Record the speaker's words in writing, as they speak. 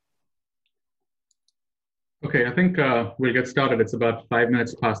Okay, I think we'll get started. It's about 5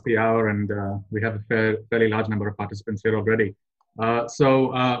 minutes past the hour, and we have a fairly large number of participants here already.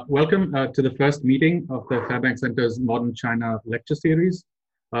 Welcome to the first meeting of the Fairbanks Center's Modern China Lecture Series.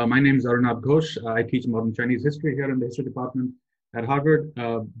 My name is Arunabh Ghosh. I teach Modern Chinese History here in the History Department at Harvard.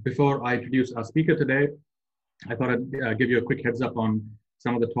 Before I introduce our speaker today, I thought I'd give you a quick heads up on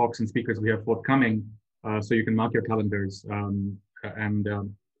some of the talks and speakers we have forthcoming, so you can mark your calendars and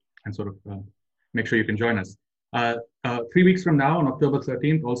sort of make sure you can join us. 3 weeks from now, on October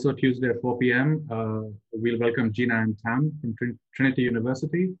 13th, also Tuesday at 4 p.m., we'll welcome Gina and Tam from Trinity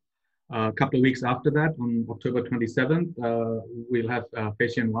University. A couple of weeks after that, on October 27th, we'll have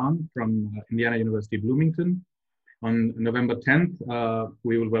Fei-Hsien Wang from Indiana University, Bloomington. On November 10th,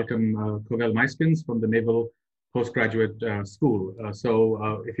 we will welcome Covell Meiskens from the Naval Postgraduate School.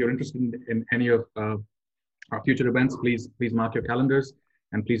 So if you're interested in any of our future events, please mark your calendars,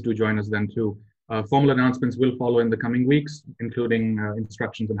 and please do join us then too. Formal announcements will follow in the coming weeks, including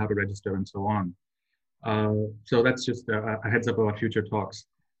instructions on how to register and so on. So that's just a heads up of our future talks.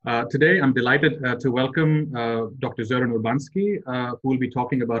 Today, I'm delighted to welcome Dr. Zoran Urbanski, who will be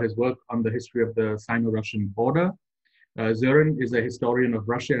talking about his work on the history of the Sino-Russian border. Zoran is a historian of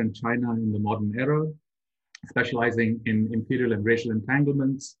Russia and China in the modern era, specializing in imperial and racial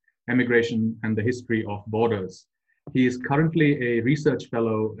entanglements, emigration, and the history of borders. He is currently a research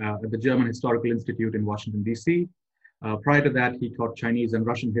fellow at the German Historical Institute in Washington, D.C. Prior to that, he taught Chinese and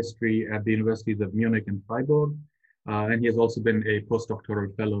Russian history at the universities of Munich and Freiburg, and he has also been a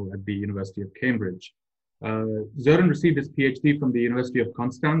postdoctoral fellow at the University of Cambridge. Zoran received his PhD from the University of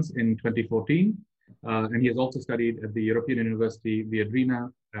Constance in 2014, and he has also studied at the European University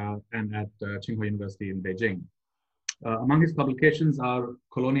Viadrina and at Tsinghua University in Beijing. Among his publications are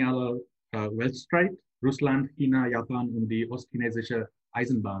Kolonialer Weltstreit, Russland, China, Japan und die Ostchinesische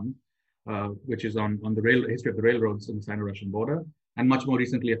Eisenbahn, which is on the history of the railroads in the Sino-Russian border, and much more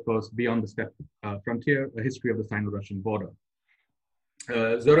recently, of course, Beyond the Steppe Frontier, a history of the Sino-Russian border.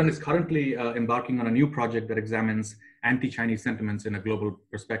 Zoran is currently embarking on a new project that examines anti-Chinese sentiments in a global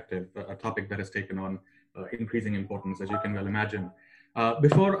perspective, a topic that has taken on increasing importance, as you can well imagine.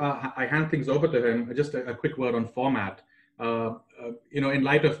 Before I hand things over to him, just a quick word on format. In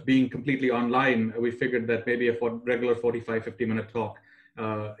light of being completely online, we figured that maybe a regular 45, 50-minute talk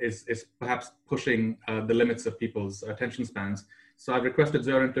is perhaps pushing the limits of people's attention spans. So I've requested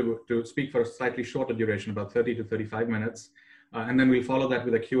Zoran to speak for a slightly shorter duration, about 30 to 35 minutes. And then we'll follow that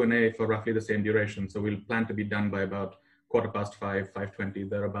with a Q&A for roughly the same duration. So we'll plan to be done by about 5:15, 5:20,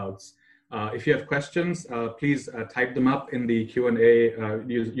 thereabouts. If you have questions, please type them up in the Q&A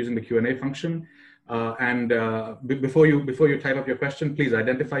using the Q&A function. Before you type up your question, please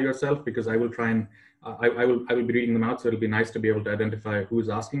identify yourself, because I will try and I will be reading them out, so it'll be nice to be able to identify who is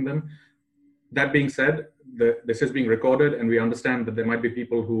asking them. That being said, this is being recorded, and we understand that there might be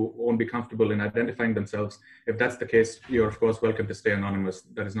people who won't be comfortable in identifying themselves. If that's the case, you're of course welcome to stay anonymous.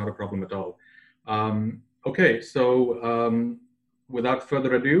 That is not a problem at all. Okay, so without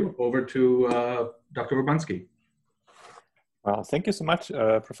further ado, over to Dr. Urbanski. Well, thank you so much,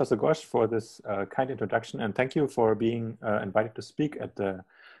 Professor Ghosh, for this kind introduction, and thank you for being invited to speak at the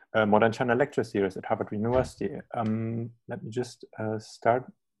Modern China Lecture Series at Harvard University. Let me just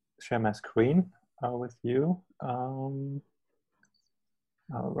share my screen with you. All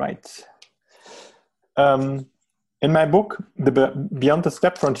right. In my book, Beyond the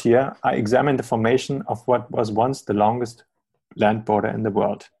Steppe Frontier, I examine the formation of what was once the longest land border in the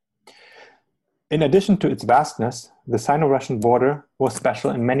world. In addition to its vastness, the Sino-Russian border was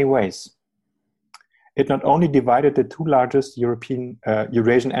special in many ways. It not only divided the two largest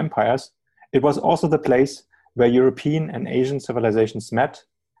Eurasian empires, it was also the place where European and Asian civilizations met,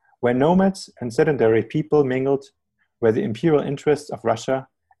 where nomads and sedentary people mingled, where the imperial interests of Russia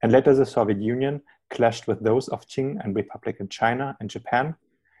and later the Soviet Union clashed with those of Qing and Republican China and Japan,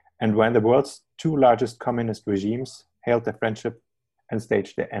 and when the world's two largest communist regimes hailed their friendship and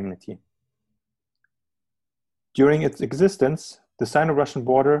staged their enmity. During its existence, the Sino-Russian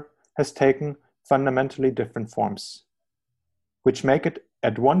border has taken fundamentally different forms, which make it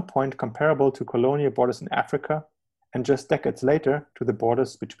at one point comparable to colonial borders in Africa, and just decades later to the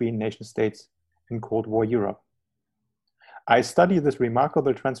borders between nation states in Cold War Europe. I study this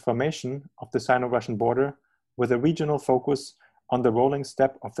remarkable transformation of the Sino-Russian border with a regional focus on the rolling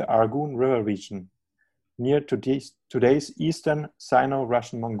steppe of the Argun River region, near today's eastern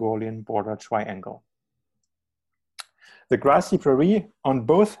Sino-Russian-Mongolian border triangle. The grassy prairie on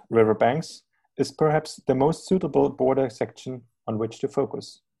both riverbanks is perhaps the most suitable border section on which to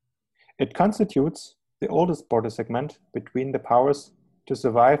focus. It constitutes the oldest border segment between the powers to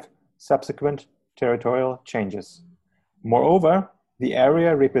survive subsequent territorial changes. Moreover, the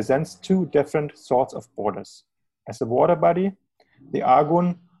area represents two different sorts of borders. As a water body, the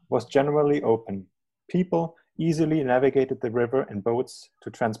Argun was generally open. People easily navigated the river in boats to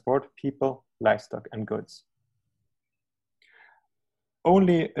transport people, livestock, and goods.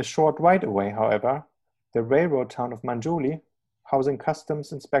 Only a short ride away, however, the railroad town of Manjuli, housing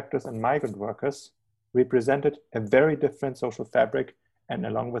customs inspectors and migrant workers, represented a very different social fabric and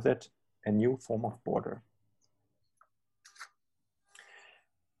along with it, a new form of border.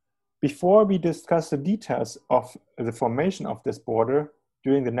 Before we discuss the details of the formation of this border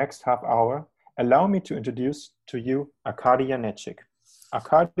during the next half hour, allow me to introduce to you Arkady Yanechik.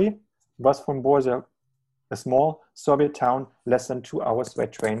 Arkady was from Borza, a small Soviet town less than 2 hours by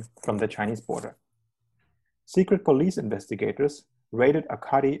train from the Chinese border. Secret police investigators raided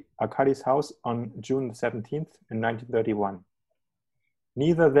Arkady's house on June 17th in 1931.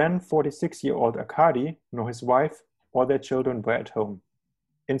 Neither then 46-year-old Arkady nor his wife or their children were at home.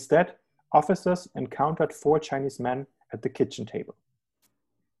 Instead, officers encountered 4 Chinese men at the kitchen table.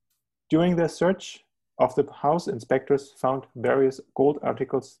 During their search of the house, inspectors found various gold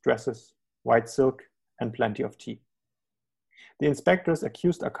articles, dresses, white silk, and plenty of tea. The inspectors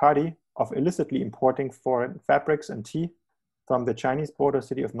accused Arkady of illicitly importing foreign fabrics and tea from the Chinese border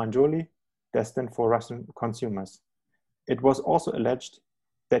city of Manjuli, destined for Russian consumers. It was also alleged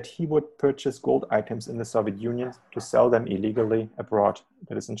that he would purchase gold items in the Soviet Union to sell them illegally abroad,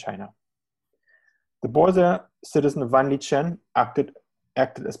 that is in China. The Borza citizen Wan Lichen acted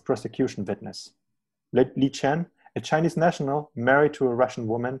as prosecution witness. Li Chen, a Chinese national married to a Russian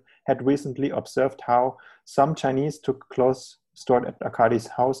woman, had recently observed how some Chinese took clothes stored at Arkady's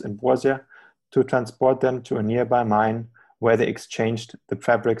house in Borza to transport them to a nearby mine where they exchanged the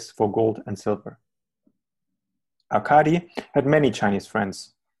fabrics for gold and silver. Arkady had many Chinese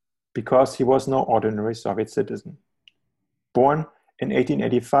friends because he was no ordinary Soviet citizen. Born in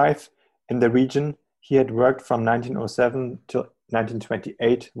 1885 in the region, he had worked from 1907 till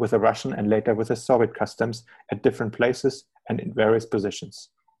 1928 with the Russian and later with the Soviet customs at different places and in various positions.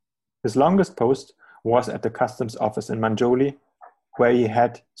 His longest post was at the customs office in Manjuli, where he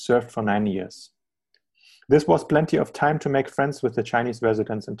had served for 9 years. This was plenty of time to make friends with the Chinese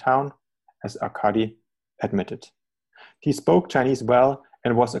residents in town, as Arkady admitted. He spoke Chinese well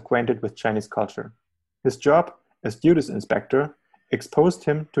and was acquainted with Chinese culture. His job as duties inspector exposed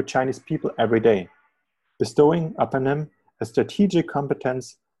him to Chinese people every day, bestowing upon him a strategic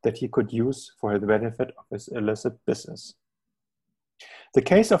competence that he could use for the benefit of his illicit business. The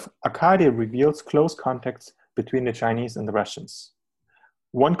case of Arkady reveals close contacts between the Chinese and the Russians.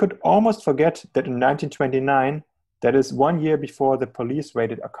 One could almost forget that in 1929, that is 1 year before the police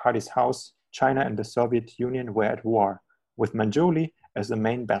raided Arkady's house, China and the Soviet Union were at war, with Manjuli as the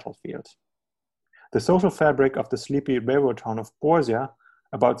main battlefield. The social fabric of the sleepy railroad town of Borza,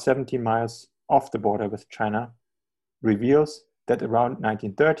 about 70 miles off the border with China, reveals that around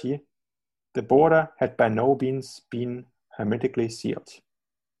 1930, the border had by no means been hermetically sealed.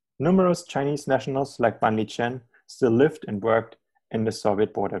 Numerous Chinese nationals like Wan Lichen still lived and worked in the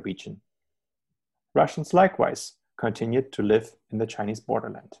Soviet border region. Russians likewise continued to live in the Chinese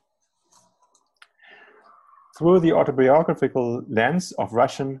borderland. Through the autobiographical lens of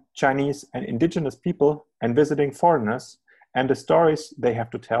Russian, Chinese, and indigenous people and visiting foreigners and the stories they have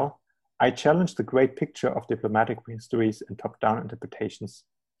to tell, I challenge the great picture of diplomatic histories and top-down interpretations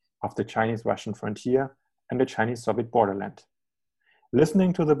of the Chinese-Russian frontier and the Chinese-Soviet borderland.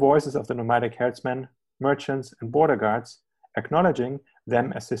 Listening to the voices of the nomadic herdsmen, merchants, and border guards, acknowledging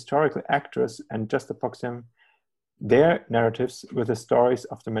them as historical actors and juxtaposing their narratives with the stories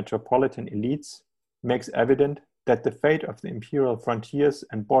of the metropolitan elites makes evident that the fate of the imperial frontiers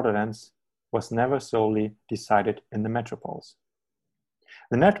and borderlands was never solely decided in the metropoles.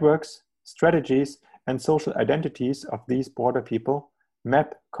 The networks, strategies, and social identities of these border people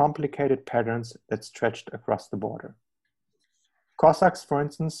map complicated patterns that stretched across the border. Cossacks, for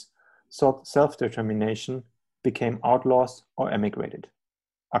instance, sought self-determination, became outlaws, or emigrated.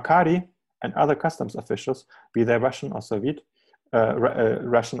 Arkady and other customs officials, be they Russian or Soviet,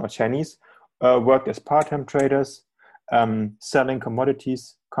 Russian or Chinese, worked as part-time traders, selling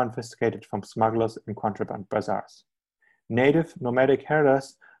commodities confiscated from smugglers in contraband bazaars. Native nomadic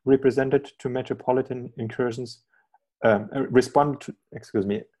herders responded to metropolitan incursions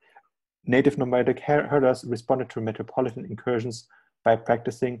by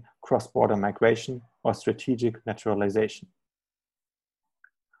practicing cross-border migration or strategic naturalization.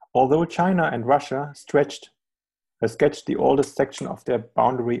 Although China and Russia sketched the oldest section of their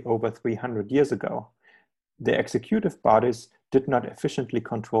boundary over 300 years ago, the executive bodies did not efficiently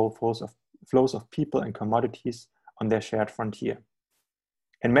control flows of flows of people and commodities on their shared frontier.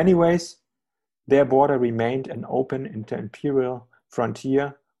 In many ways, their border remained an open inter-imperial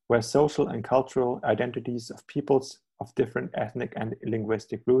frontier where social and cultural identities of peoples of different ethnic and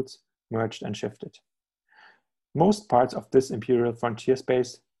linguistic roots merged and shifted. Most parts of this imperial frontier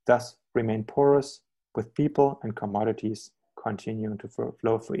space thus remain porous, with people and commodities continuing to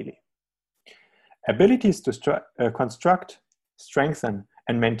flow freely. Abilities to construct, strengthen,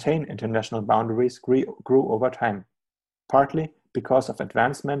 and maintain international boundaries grew over time, partly because of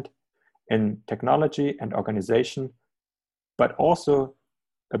advancement in technology and organization, but also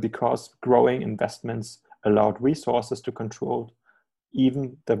because growing investments allowed resources to control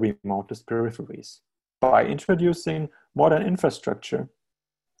even the remotest peripheries. By introducing modern infrastructure,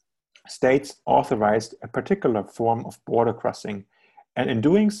 states authorized a particular form of border crossing, and in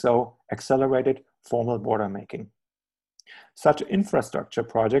doing so, accelerated formal border making. Such infrastructure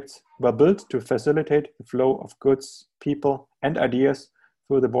projects were built to facilitate the flow of goods, people, and ideas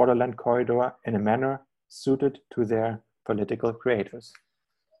through the borderland corridor in a manner suited to their political creators.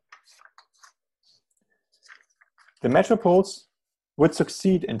 The metropoles would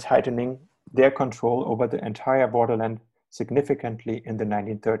succeed in tightening their control over the entire borderland significantly in the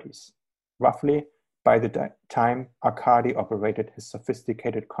 1930s, roughly by the time Arkady operated his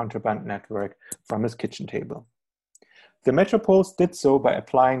sophisticated contraband network from his kitchen table. The metropoles did so by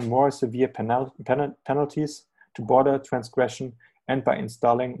applying more severe penalties to border transgression and by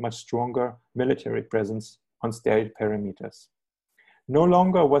installing much stronger military presence on state perimeters. No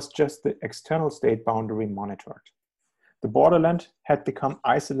longer was just the external state boundary monitored. The borderland had become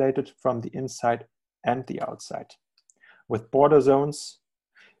isolated from the inside and the outside, with border zones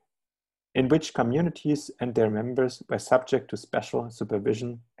in which communities and their members were subject to special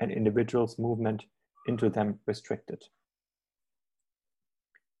supervision and individuals' movement into them restricted.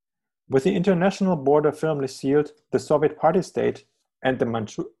 With the international border firmly sealed, the Soviet Party state and the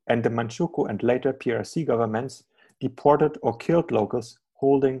Manchukuo and later PRC governments deported or killed locals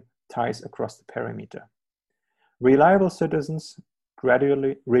holding ties across the perimeter. Reliable citizens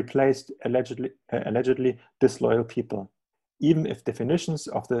gradually replaced allegedly disloyal people, even if definitions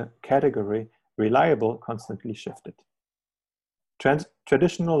of the category reliable constantly shifted.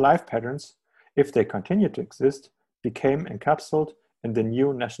 Traditional life patterns, if they continued to exist, became encapsulated in the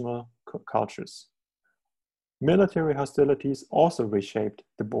new national cultures. Military hostilities also reshaped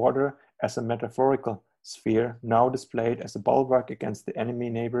the border as a metaphorical sphere now displayed as a bulwark against the enemy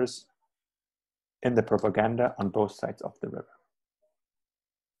neighbors in the propaganda on both sides of the river.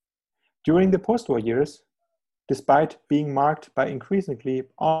 During the post-war years, despite being marked by increasingly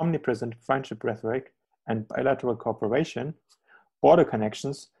omnipresent friendship rhetoric and bilateral cooperation, border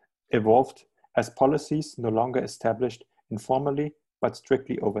connections evolved as policies no longer established informally but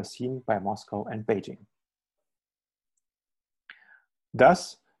strictly overseen by Moscow and Beijing.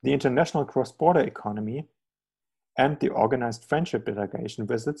 Thus, the international cross-border economy and the organized friendship delegation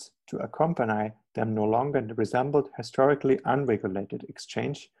visits to accompany them no longer resembled historically unregulated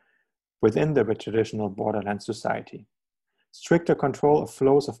exchange within the traditional borderland society. Stricter control of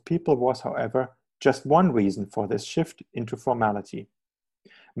flows of people was, however, just one reason for this shift into formality.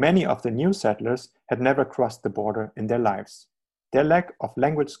 Many of the new settlers had never crossed the border in their lives. Their lack of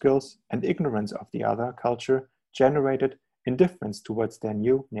language skills and ignorance of the other culture generated indifference towards their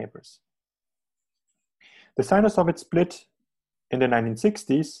new neighbors. The Sino-Soviet split in the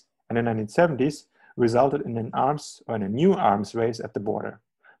 1960s and the 1970s resulted in a new arms race at the border,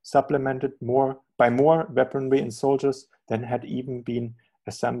 supplemented by more weaponry and soldiers than had even been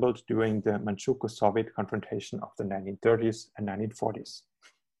assembled during the Manchukuo-Soviet confrontation of the 1930s and 1940s.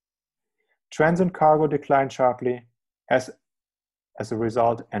 Transit cargo declined sharply as a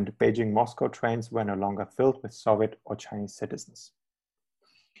result, and Beijing-Moscow trains were no longer filled with Soviet or Chinese citizens.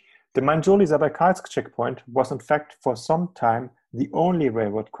 The Manjuli-Zabaykalsk checkpoint was in fact for some time the only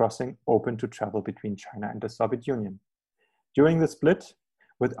railroad crossing open to travel between China and the Soviet Union. During the split,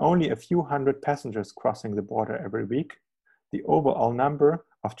 with only a few hundred passengers crossing the border every week, the overall number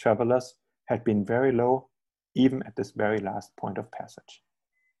of travelers had been very low, even at this very last point of passage.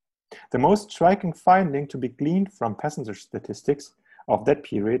 The most striking finding to be gleaned from passenger statistics of that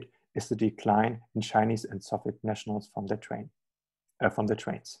period is the decline in Chinese and Soviet nationals from the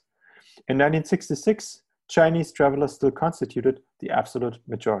trains. In 1966, Chinese travelers still constituted the absolute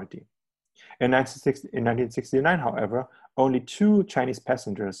majority. In 1969, however, only 2 Chinese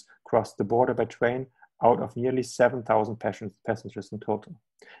passengers crossed the border by train out of nearly 7,000 passengers in total.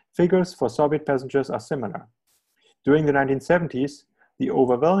 Figures for Soviet passengers are similar. During the 1970s, the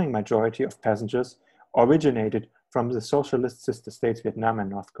overwhelming majority of passengers originated from the socialist sister states Vietnam and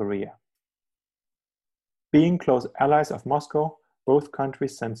North Korea. Being close allies of Moscow, both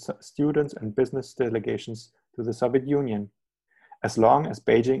countries sent students and business delegations to the Soviet Union, as long as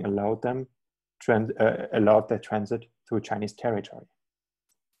Beijing allowed their transit through Chinese territory.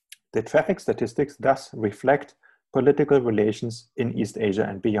 The traffic statistics thus reflect political relations in East Asia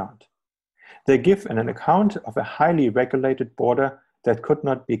and beyond. They give an account of a highly regulated border that could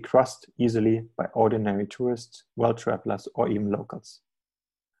not be crossed easily by ordinary tourists, world travelers, or even locals.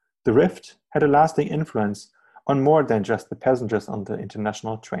 The rift had a lasting influence on more than just the passengers on the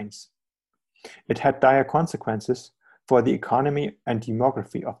international trains. It had dire consequences for the economy and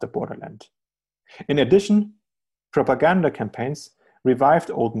demography of the borderland. In addition, propaganda campaigns revived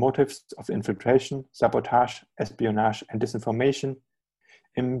old motives of infiltration, sabotage, espionage, and disinformation,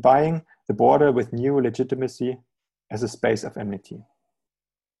 imbibing the border with new legitimacy as a space of enmity.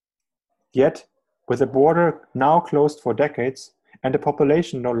 Yet, with the border now closed for decades and a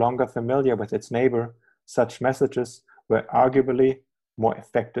population no longer familiar with its neighbor, such messages were arguably more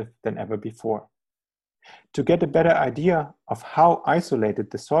effective than ever before. To get a better idea of how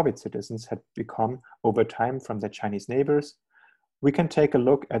isolated the Soviet citizens had become over time from their Chinese neighbors, we can take a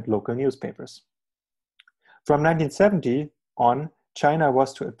look at local newspapers. From 1970 on, China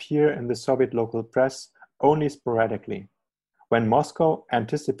was to appear in the Soviet local press only sporadically, when Moscow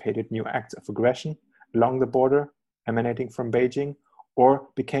anticipated new acts of aggression along the border emanating from Beijing or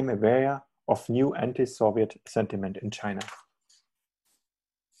became aware of new anti-Soviet sentiment in China.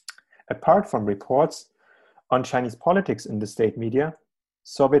 Apart from reports on Chinese politics in the state media,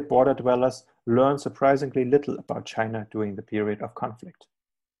 Soviet border dwellers learned surprisingly little about China during the period of conflict.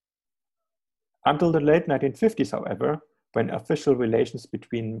 Until the late 1950s, however, when official relations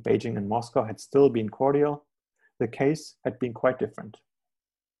between Beijing and Moscow had still been cordial, the case had been quite different.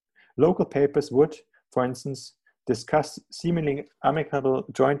 Local papers would, for instance, discuss seemingly amicable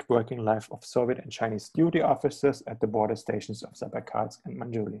joint working life of Soviet and Chinese duty officers at the border stations of Zabaykalsk and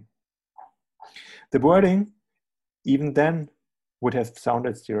Manjuli. The wording, even then, would have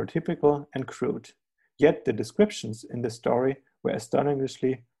sounded stereotypical and crude, yet the descriptions in the story were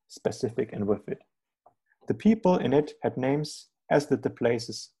astonishingly specific and vivid. The people in it had names, as did the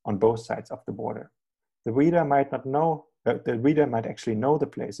places on both sides of the border. The reader might actually know the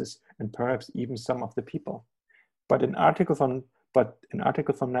places and perhaps even some of the people. But an article from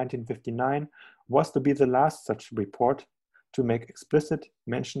 1959 was to be the last such report to make explicit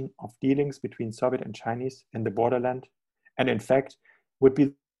mention of dealings between Soviet and Chinese in the borderland, and in fact would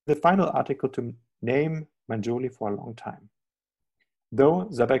be the final article to name Manjuli for a long time. Though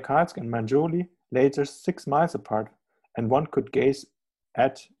Zabaykalsk and Manjuli lay just 6 miles apart, and one could gaze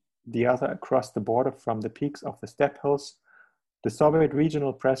at the other across the border from the peaks of the steppe hills, the Soviet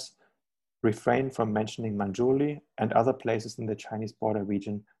regional press refrained from mentioning Manjuli and other places in the Chinese border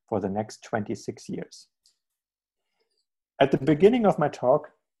region for the next 26 years. At the beginning of my talk,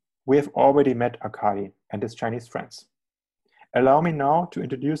 we have already met Arkady and his Chinese friends. Allow me now to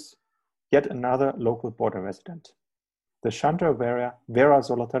introduce yet another local border resident, the Chanter Vera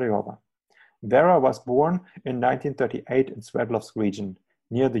Zolotaryova. Vera was born in 1938 in Sverdlovsk region,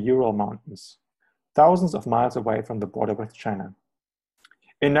 near the Ural Mountains, thousands of miles away from the border with China.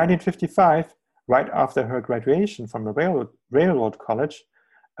 In 1955, right after her graduation from a railroad college,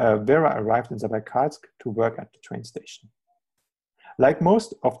 Vera arrived in Zabaykalsk to work at the train station. Like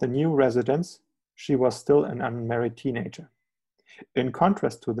most of the new residents, she was still an unmarried teenager. In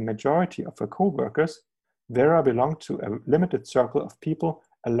contrast to the majority of her co-workers, Vera belonged to a limited circle of people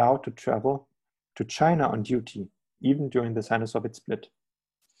allowed to travel to China on duty, even during the Sino-Soviet split.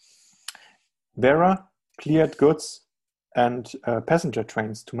 Vera cleared goods and passenger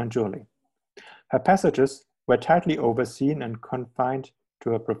trains to Manjuli. Her passages were tightly overseen and confined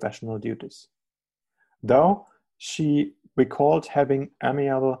to her professional duties. Though she recalled having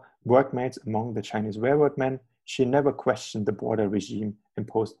amiable workmates among the Chinese railroadmen, she never questioned the border regime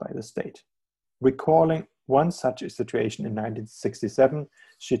imposed by the state. Recalling one such situation in 1967,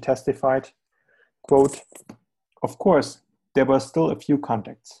 she testified, quote, "Of course, there were still a few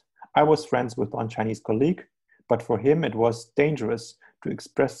contacts. I was friends with one Chinese colleague, but for him it was dangerous to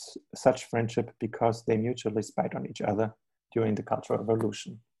express such friendship because they mutually spied on each other during the Cultural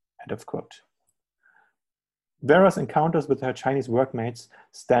Revolution," end of quote. Vera's encounters with her Chinese workmates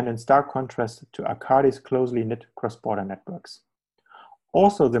stand in stark contrast to Arkady's closely knit cross-border networks.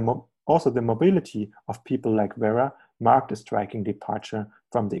 Also, the mobility of people like Vera marked a striking departure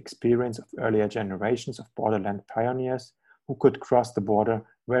from the experience of earlier generations of borderland pioneers who could cross the border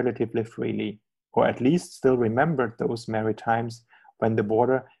relatively freely, or at least still remembered those merry times when the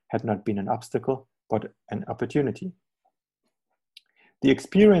border had not been an obstacle, but an opportunity. The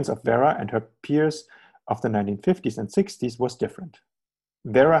experience of Vera and her peers of the 1950s and 60s was different.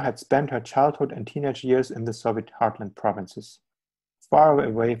 Vera had spent her childhood and teenage years in the Soviet heartland provinces, far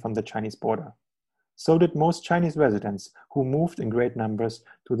away from the Chinese border. So did most Chinese residents who moved in great numbers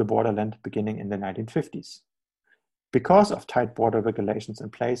to the borderland beginning in the 1950s. Because of tight border regulations in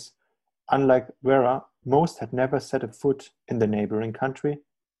place, unlike Vera, most had never set a foot in the neighboring country,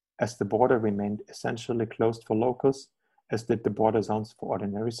 as the border remained essentially closed for locals, as did the border zones for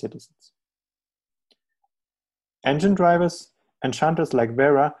ordinary citizens. Engine drivers and shunters like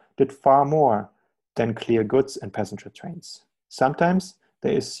Vera did far more than clear goods and passenger trains. Sometimes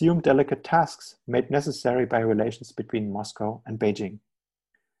they assumed delicate tasks made necessary by relations between Moscow and Beijing.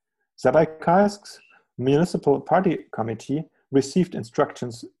 Zabaykalsk's municipal party committee received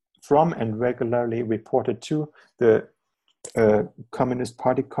instructions from and regularly reported to the Communist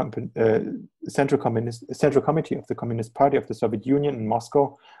Party Central Committee of the Communist Party of the Soviet Union in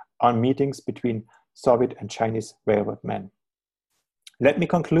Moscow on meetings between Soviet and Chinese railroad men. Let me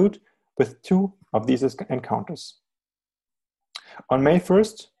conclude with two of these encounters. On May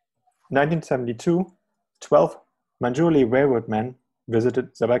 1st, 1972, 12 Manjuli railroad men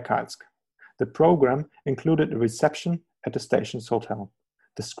visited Zabaykalsk. The program included a reception at the station's hotel,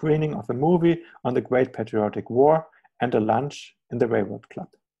 the screening of a movie on the Great Patriotic War, and a lunch in the railroad club.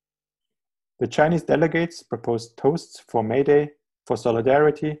 The Chinese delegates proposed toasts for May Day, for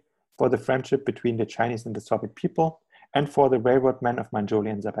solidarity, for the friendship between the Chinese and the Soviet people, and for the railroad men of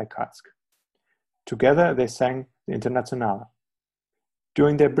Manchuria and Zabaykalsk. Together they sang the Internationale.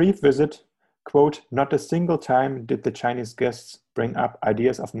 During their brief visit, quote, not a single time did the Chinese guests bring up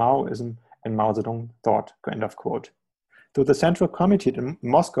ideas of Maoism and Mao Zedong thought, end of quote. To the Central Committee in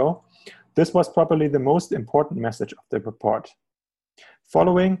Moscow, this was probably the most important message of the report.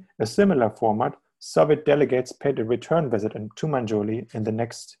 Following a similar format, Soviet delegates paid a return visit to Manjuli in the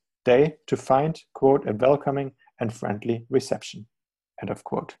next day to find, quote, a welcoming and friendly reception, end of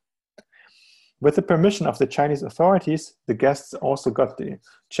quote. With the permission of the Chinese authorities, the guests also got the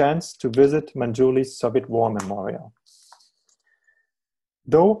chance to visit Manjuli's Soviet War Memorial.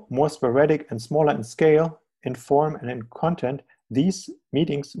 Though more sporadic and smaller in scale, in form and in content, these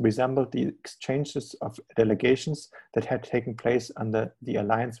meetings resembled the exchanges of delegations that had taken place under the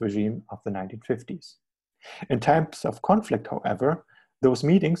alliance regime of the 1950s. In times of conflict, however, those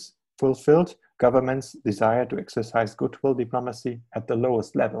meetings fulfilled government's desire to exercise goodwill diplomacy at the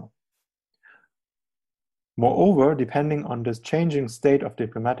lowest level. Moreover, depending on the changing state of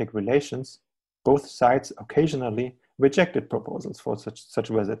diplomatic relations, both sides occasionally rejected proposals for such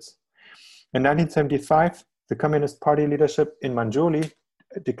visits. In 1975, the Communist Party leadership in Manjuli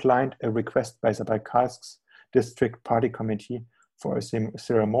declined a request by Zabaykalsk's district party committee for a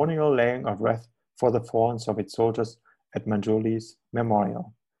ceremonial laying of wreath for the fallen Soviet soldiers at Manjuli's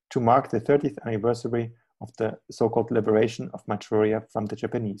memorial to mark the 30th anniversary of the so-called liberation of Manchuria from the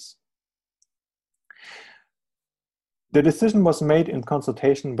Japanese. The decision was made in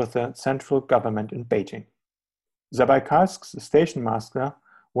consultation with the central government in Beijing. Zabaykalsk's station master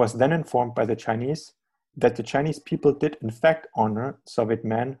was then informed by the Chinese that the Chinese people did in fact honor Soviet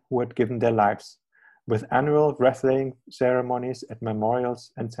men who had given their lives, with annual wreath-laying ceremonies at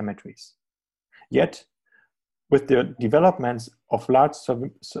memorials and cemeteries. Yet, with the developments of large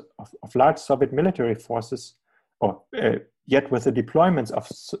Soviet military forces, yet with the deployments of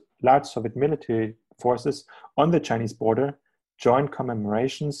large Soviet military forces on the Chinese border, joint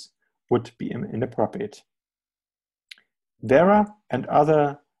commemorations would be inappropriate. Vera and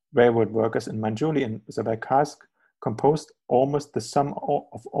other railroad workers in Manjuli and Zabaykalsk composed almost the sum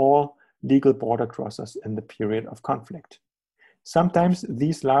of all legal border crossers in the period of conflict. Sometimes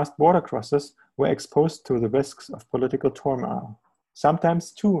these last border crossers were exposed to the risks of political turmoil.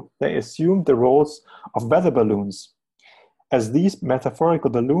 Sometimes, too, they assumed the roles of weather balloons. As these metaphorical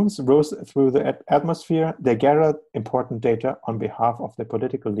balloons rose through the atmosphere, they gathered important data on behalf of the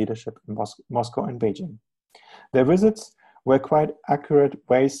political leadership in Moscow and Beijing. Their visits were quite accurate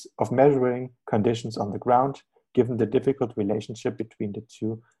ways of measuring conditions on the ground, given the difficult relationship between the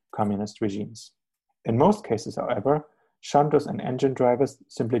two communist regimes. In most cases, however, shunters and engine drivers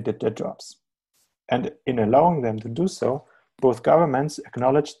simply did their jobs. And in allowing them to do so, both governments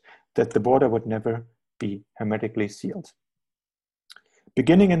acknowledged that the border would never be hermetically sealed.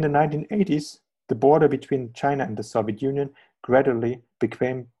 Beginning in the 1980s, the border between China and the Soviet Union gradually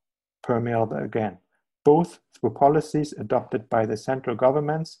became permeable again, both through policies adopted by the central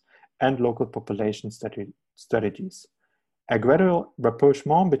governments and local population strategies. A gradual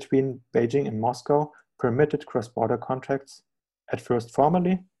rapprochement between Beijing and Moscow permitted cross-border contracts, at first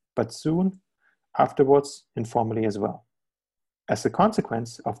formally, but soon afterwards informally as well. As a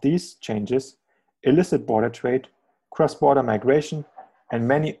consequence of these changes, illicit border trade, cross-border migration, and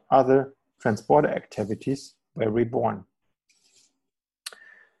many other trans-border activities were reborn.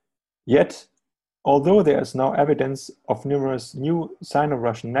 Yet, although there is now evidence of numerous new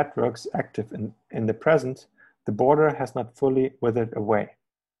Sino-Russian networks active in the present, the border has not fully withered away.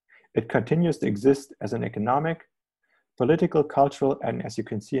 It continues to exist as an economic, political, cultural, and as you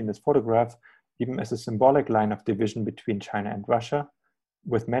can see in this photograph, even as a symbolic line of division between China and Russia,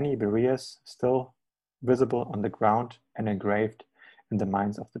 with many barriers still visible on the ground and engraved in the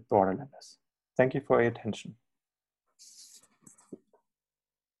minds of the borderlanders. Thank you for your attention.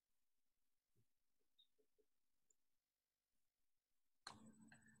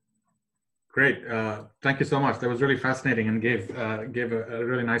 Great, thank you so much. That was really fascinating and gave a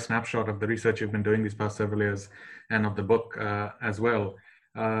really nice snapshot of the research you've been doing these past several years and of the book as well.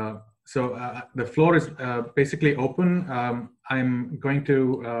 So the floor is basically open. I'm going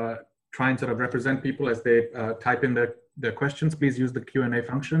to try and sort of represent people as they type in their questions. Please use the Q&A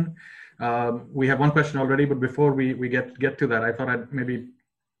function. We have one question already, but before we get to that, I thought I'd maybe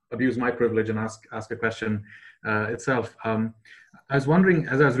abuse my privilege and ask a question itself. I was wondering,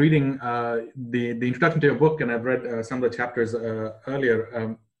 as I was reading the introduction to your book, and I've read some of the chapters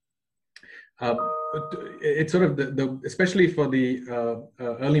earlier, it's sort of especially for the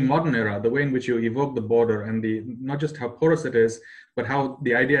early modern era, the way in which you evoke the border and not just how porous it is, but how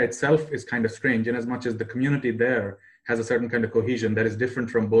the idea itself is kind of strange, in as much as the community there has a certain kind of cohesion that is different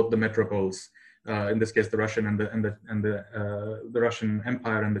from both the metropoles. In this case, the Russian and the Russian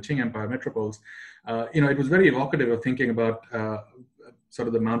Empire and the Qing Empire metropoles. It was very evocative of thinking about sort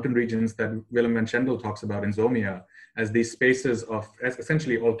of the mountain regions that Willem van Schendel talks about in Zomia as these spaces of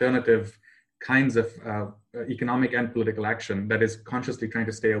essentially alternative kinds of economic and political action that is consciously trying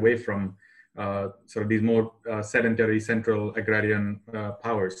to stay away from sort of these more sedentary central agrarian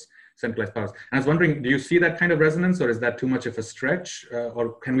powers, centralized powers. And I was wondering, do you see that kind of resonance, or is that too much of a stretch,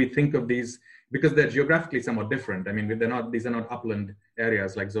 or can we think of these, because they're geographically somewhat different? I mean, these are not upland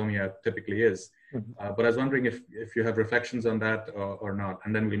areas like Zomia typically is. Mm-hmm. But I was wondering if you have reflections on that or not,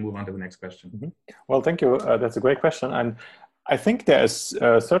 and then we'll move on to the next question. Mm-hmm. Well, thank you. That's a great question. And I think there's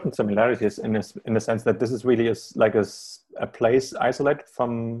certain similarities in the sense that this is really a place isolated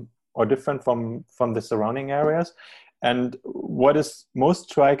from or different from the surrounding areas. And what is most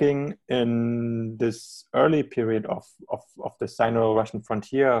striking in this early period of the Sino-Russian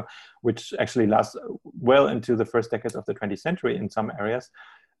frontier, which actually lasts well into the first decades of the 20th century in some areas,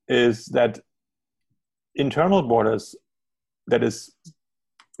 is that internal borders, that is,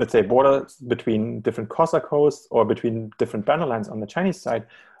 let's say, borders between different Cossack hosts or between different banner lines on the Chinese side,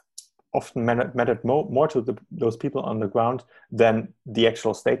 often mattered more to those people on the ground than the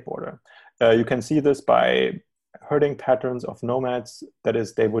actual state border. You can see this by herding patterns of nomads. That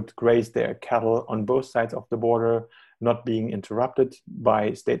is, they would graze their cattle on both sides of the border, not being interrupted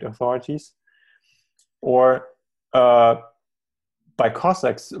by state authorities. Or by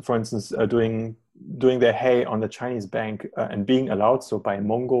Cossacks, for instance, doing their hay on the Chinese bank and being allowed so by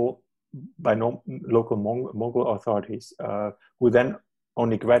local Mongol authorities, who then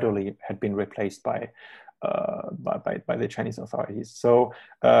only gradually had been replaced by the Chinese authorities. So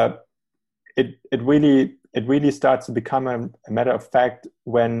it really starts to become a matter of fact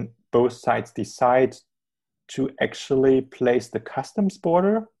when both sides decide to actually place the customs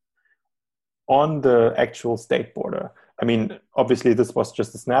border on the actual state border. I mean, obviously this was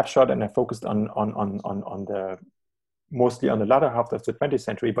just a snapshot, and I focused on mostly on the latter half of the 20th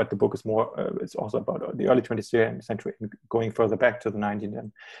century, but the book is more, it's also about the early 20th century and going further back to the 19th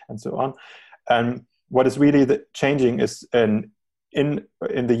and so on. And what is really changing is in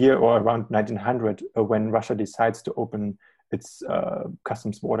the year or around 1900, when Russia decides to open its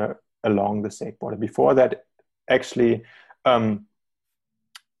customs border along the state border. Before that, actually,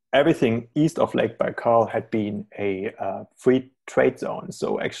 everything east of Lake Baikal had been a free trade zone.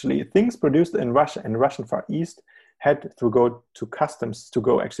 So actually, things produced in Russia and Russian Far East had to go to customs to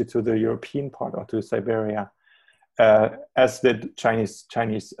go actually to the European part or to Siberia, as did Chinese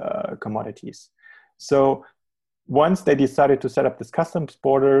commodities. So once they decided to set up this customs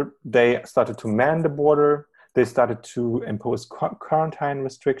border, they started to man the border. They started to impose quarantine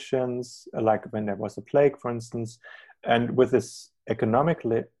restrictions, like when there was a plague, for instance. And with this economic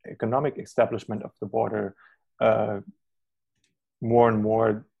establishment of the border, more and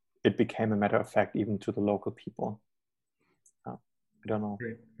more it became a matter of fact even to the local people. I don't know.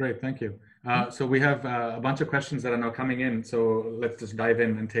 Great, thank you. So we have a bunch of questions that are now coming in. So let's just dive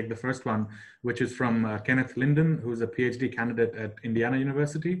in and take the first one, which is from Kenneth Linden, who's a PhD candidate at Indiana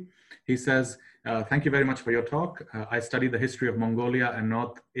University. He says, Thank you very much for your talk. I study the history of Mongolia and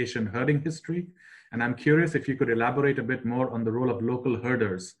North Asian herding history, and I'm curious if you could elaborate a bit more on the role of local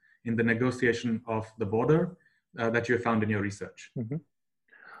herders in the negotiation of the border that you have found in your research. Mm-hmm.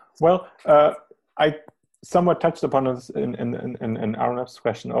 Well, I somewhat touched upon this in Arnav's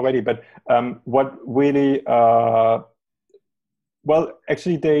question already, but what really, well,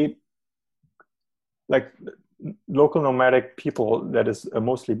 actually they, like local nomadic people, that is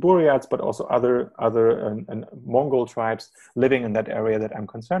mostly Buryats, but also other and Mongol tribes living in that area that I'm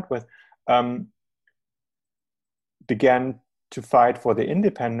concerned with, began to fight for their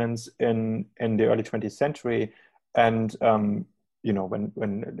independence in the early 20th century. And you know, when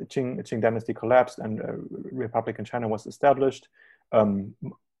the Qing dynasty collapsed and Republic in China was established,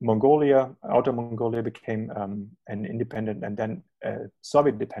 Mongolia, Outer Mongolia, became an independent and then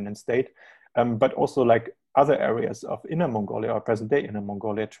Soviet-dependent state. But also, like other areas of Inner Mongolia or present-day Inner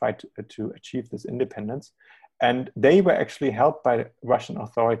Mongolia, tried to achieve this independence, and they were actually helped by Russian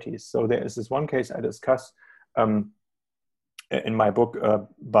authorities. So there is this one case I discuss in my book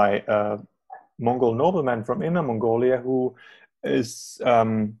by a Mongol nobleman from Inner Mongolia who is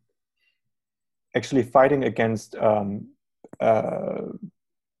actually fighting against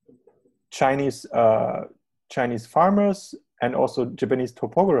Chinese farmers and also Japanese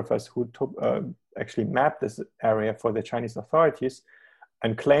topographers who actually mapped this area for the Chinese authorities,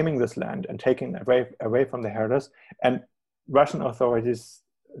 and claiming this land and taking away from the herders. And Russian authorities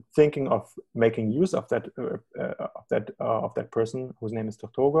thinking of making use of that person whose name is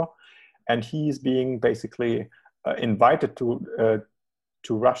Tortogo, and he's being basically invited to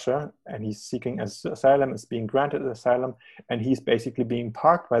Russia, and he's seeking asylum, is being granted asylum, and he's basically being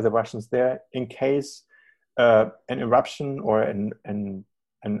parked by the Russians there in case an eruption or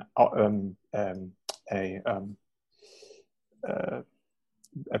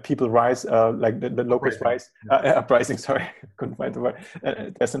people rise, like the locals rise, uprising, sorry, couldn't find the word.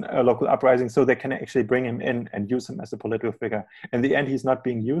 There's a local uprising, so they can actually bring him in and use him as a political figure. In the end, he's not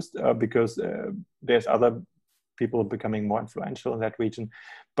being used because there's other people becoming more influential in that region.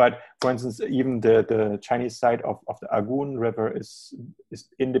 But for instance, even the Chinese side of the Argun River is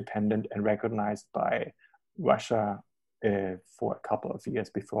independent and recognized by Russia for a couple of years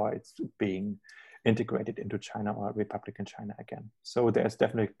before it's being integrated into China or Republic in China again. So there's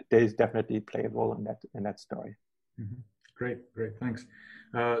definitely play a role in that story. Mm-hmm. Great, thanks.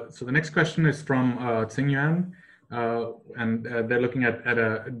 So the next question is from Tsingyuan, and they're looking at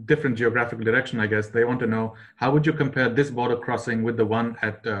a different geographical direction, I guess. They want to know, how would you compare this border crossing with the one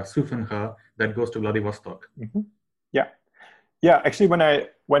at Sufenhe that goes to Vladivostok? Mm-hmm. Yeah. Actually,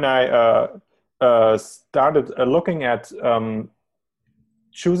 when I started looking at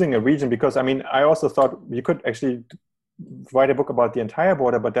choosing a region, because I mean, I also thought you could actually write a book about the entire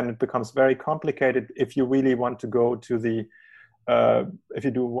border, but then it becomes very complicated if you really want to go to the, if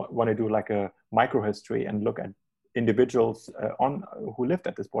you do want to do like a microhistory and look at individuals who lived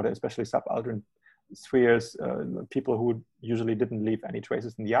at this border, especially subaltern spheres, people who usually didn't leave any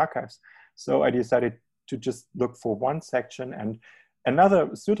traces in the archives. So I decided to just look for one section, and another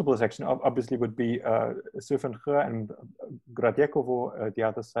suitable section obviously would be Sufenhe and Gradyekovo. The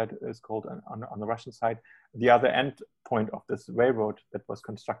other side is called, on the Russian side, the other end point of this railroad that was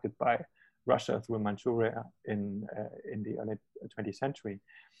constructed by Russia through Manchuria in the early 20th century.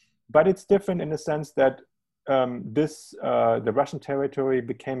 But it's different in the sense that the Russian territory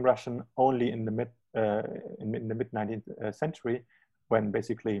became Russian only in the mid 19th century, when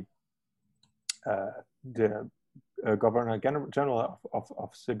basically the Governor General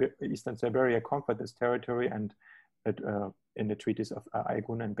of Eastern Siberia conquered this territory, and in the treaties of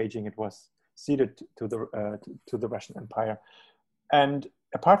Aigun and Beijing, it was ceded to the Russian Empire. And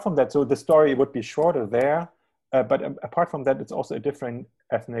apart from that, so the story would be shorter there, but apart from that, it's also a different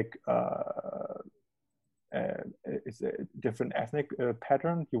ethnic. It's a different ethnic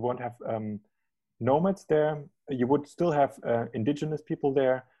pattern. You won't have nomads there. You would still have indigenous people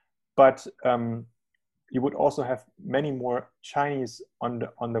there, but you would also have many more Chinese on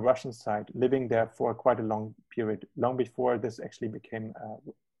the Russian side living there for quite a long period, long before this actually became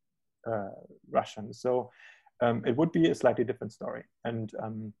Russian. So it would be a slightly different story, and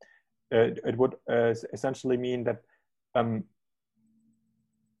it would essentially mean that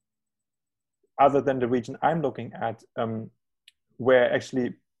other than the region I'm looking at, where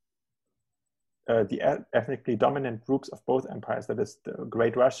actually the ethnically dominant groups of both empires, that is the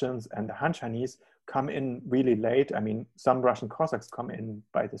Great Russians and the Han Chinese, come in really late. I mean, some Russian Cossacks come in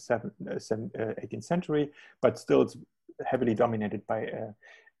by the 18th century, but still it's heavily dominated by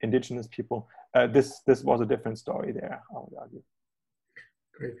indigenous people. This was a different story there, I would argue.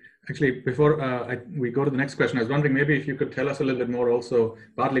 Great. Actually, before we go to the next question, I was wondering maybe if you could tell us a little bit more, also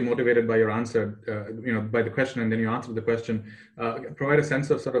partly motivated by your answer, by the question, and then you answered the question. Provide a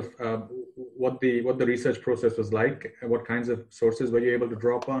sense of sort of what the research process was like, and what kinds of sources were you able to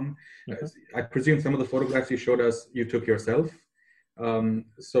draw upon. I presume some of the photographs you showed us you took yourself.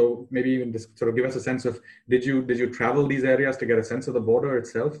 So maybe even just sort of give us a sense of did you travel these areas to get a sense of the border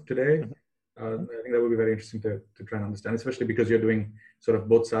itself today? I think that would be very interesting to try and understand, especially because you're doing sort of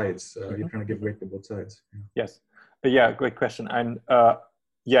both sides. You're trying to give weight to both sides. Yeah. Yes. Yeah, great question. And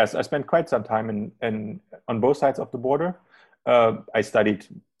yes, I spent quite some time on both sides of the border. I studied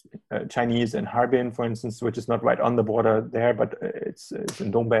Chinese in Harbin, for instance, which is not right on the border there, but it's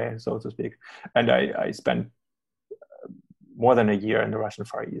in Dongbei, so to speak. And I spent more than a year in the Russian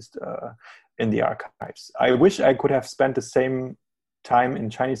Far East in the archives. I wish I could have spent the same time in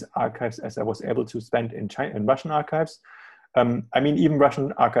Chinese archives as I was able to spend in Russian archives. I mean, even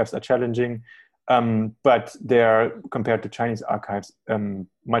Russian archives are challenging, but they're, compared to Chinese archives,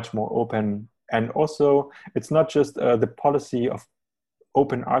 much more open. And also, it's not just the policy of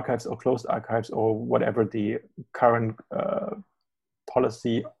open archives or closed archives or whatever the current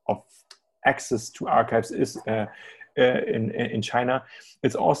policy of access to archives is in China.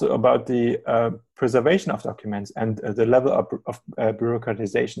 It's also about the preservation of documents and the level of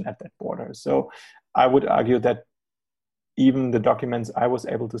bureaucratization at that border. So I would argue that even the documents I was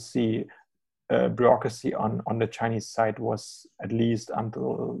able to see, bureaucracy on the Chinese side was at least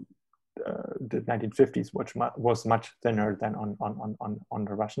until the 1950s, which was much thinner than on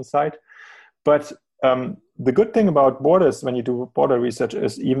the Russian side. But the good thing about borders when you do border research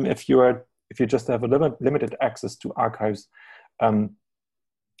is even if you just have a limited access to archives on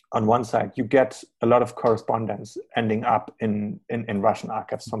one side, you get a lot of correspondence ending up in Russian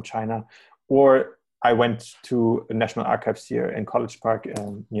archives from China. Or I went to National Archives here in College Park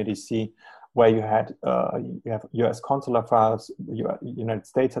near DC, where you have US consular files. United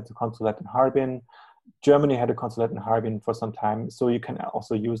States had a consulate in Harbin. Germany had a consulate in Harbin for some time. So you can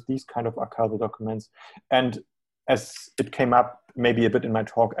also use these kind of archival documents. And as it came up maybe a bit in my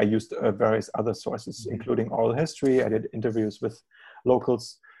talk, I used various other sources, including oral history. I did interviews with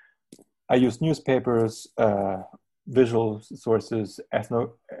locals. I used newspapers, visual sources,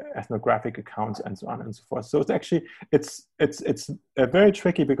 ethnographic accounts, and so on and so forth. So it's very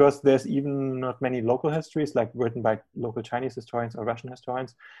tricky because there's even not many local histories like written by local Chinese historians or Russian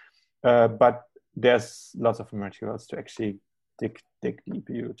historians, but there's lots of materials to actually dig deep.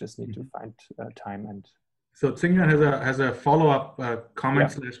 You just need to find time and. So Tsingyuan has a follow-up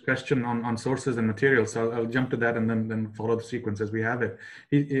comment / question on sources and materials. So I'll jump to that and then follow the sequence as we have it.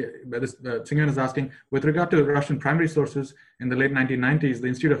 Tsingyuan is asking, with regard to Russian primary sources, in the late 1990s, the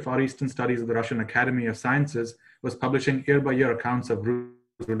Institute of Far Eastern Studies of the Russian Academy of Sciences was publishing year-by-year accounts of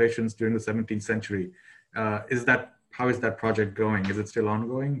relations during the 17th century. How is that project going? Is it still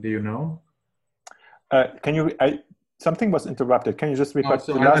ongoing? Do you know? Something was interrupted. Can you just repeat?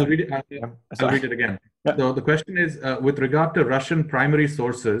 I'll read it. I'll read it again. Yeah. So the question is, with regard to Russian primary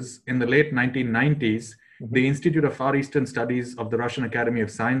sources, in the late 1990s, the Institute of Far Eastern Studies of the Russian Academy of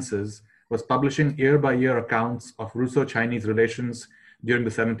Sciences was publishing year-by-year accounts of Russo-Chinese relations during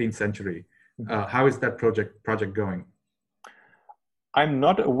the 17th century. How is that project going? I'm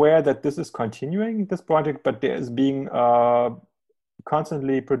not aware that this is continuing, this project, but there is being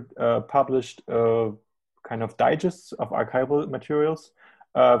constantly published kind of digests of archival materials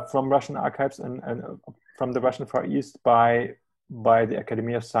from Russian archives and from the Russian Far East by the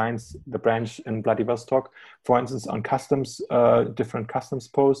Academy of Science, the branch in Vladivostok, for instance, on customs, different customs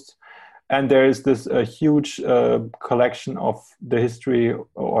posts. And there is this huge collection of the history,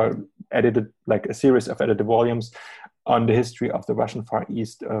 or edited, like a series of edited volumes on the history of the Russian Far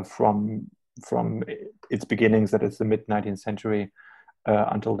East from its beginnings, that is the mid-19th century,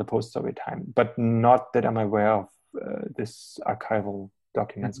 until the post-Soviet time, but not that I'm aware of this archival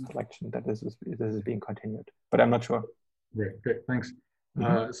documents collection that this is being continued, but I'm not sure. Great, thanks.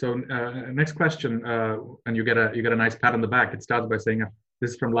 So next question, and you get a nice pat on the back. It starts by saying,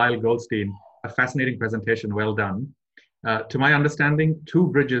 this is from Lyle Goldstein, a fascinating presentation, well done. To my understanding, 2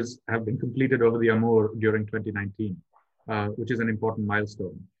 bridges have been completed over the Amur during 2019, which is an important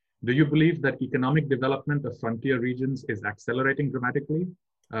milestone. Do you believe that economic development of frontier regions is accelerating dramatically?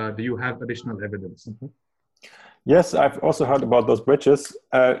 Do you have additional evidence? Yes, I've also heard about those bridges.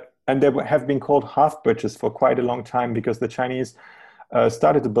 And they have been called half bridges for quite a long time because the Chinese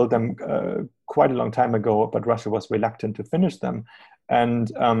started to build them quite a long time ago, but Russia was reluctant to finish them.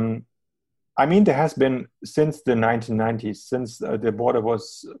 And I mean, there has been, since the 1990s, since the border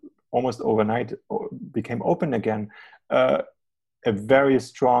was almost overnight became open again, a very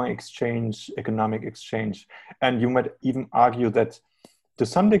strong exchange, economic exchange. And you might even argue that to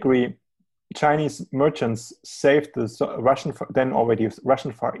some degree, Chinese merchants saved the then already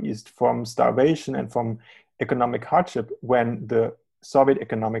Russian Far East from starvation and from economic hardship when the Soviet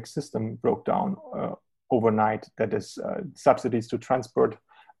economic system broke down overnight. That is, subsidies to transport,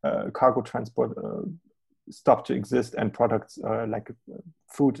 cargo transport stopped to exist, and products like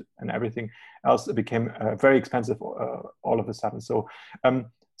food and everything else became very expensive all of a sudden. So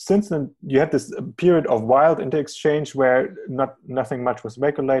since then, you had this period of wild inter-exchange where nothing much was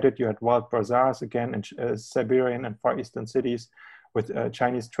regulated. You had wild bazaars again in Siberian and Far Eastern cities with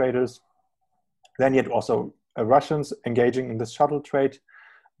Chinese traders. Then you had also Russians engaging in the shuttle trade.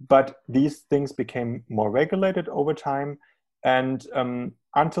 But these things became more regulated over time. And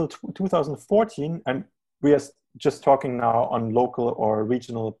until 2014, and we are just talking now on local or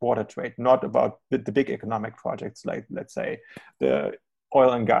regional border trade, not about the big economic projects like, let's say, the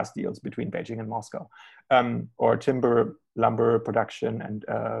oil and gas deals between Beijing and Moscow, or timber, lumber production and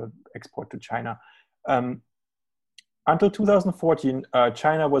export to China. Until 2014,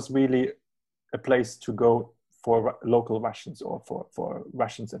 China was really a place to go for local Russians, or for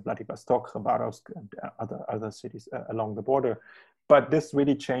Russians in Vladivostok, Khabarovsk, and other cities along the border. But this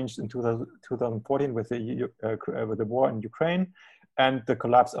really changed in 2014 with the war in Ukraine and the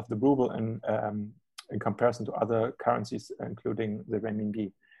collapse of the ruble in comparison to other currencies, including the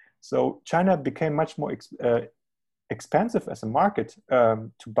renminbi. So China became much more expensive as a market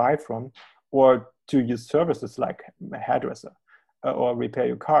to buy from, or to use services like a hairdresser or repair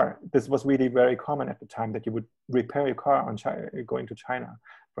your car. This was really very common at the time, that you would repair your car on going to China,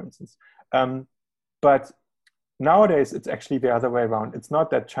 for instance. But nowadays, it's actually the other way around. It's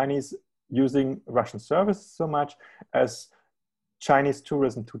not that Chinese using Russian services so much as Chinese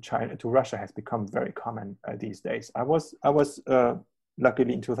tourism to Russia has become very common these days. I was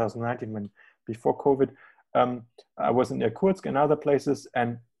luckily in 2019, when before COVID, I was in Irkutsk and other places,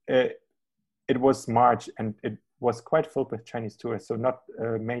 and it was March, and it was quite filled with Chinese tourists. So not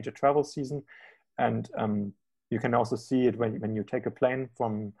a major travel season, and you can also see it when you take a plane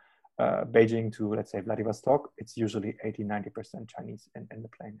from Beijing to, let's say, Vladivostok. It's usually 80-90% Chinese in the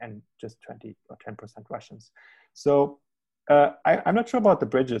plane, and just 20 or 10% Russians. So I'm not sure about the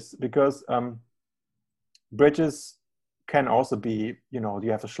bridges, because bridges can also be, you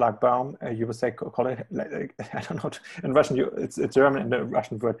have a Schlagbaum, you would say, call it, like, I don't know, in Russian, it's German and the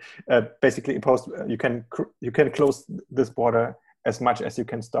Russian word, basically opposed, you can close this border as much as you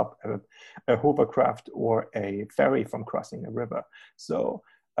can stop a hovercraft or a ferry from crossing a river. So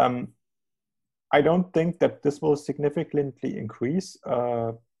I don't think that this will significantly increase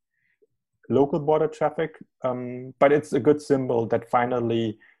local border traffic, but it's a good symbol that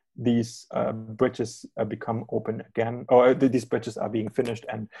finally these bridges become open again, or these bridges are being finished,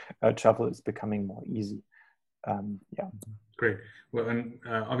 and travel is becoming more easy. Yeah. Great. Well, and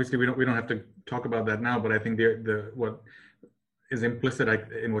obviously we don't have to talk about that now, but I think what is implicit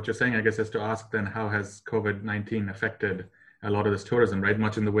in what you're saying, I guess, is to ask then, how has COVID-19 affected a lot of this tourism, right?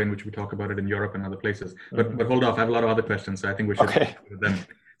 Much in the way in which we talk about it in Europe and other places. But hold off, I have a lot of other questions, so I think we should go with them.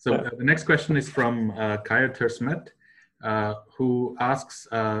 So the next question is from Kaya Tersmet, who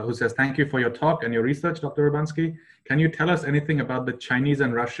says, thank you for your talk and your research, Dr. Urbanski. Can you tell us anything about the Chinese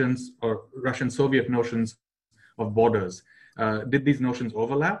and Russians or Russian-Soviet notions of borders? Did these notions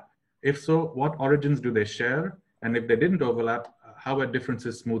overlap? If so, what origins do they share? And if they didn't overlap, how were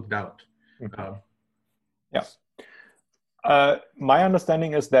differences smoothed out? My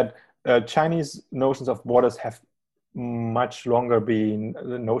understanding is that Chinese notions of borders have much longer been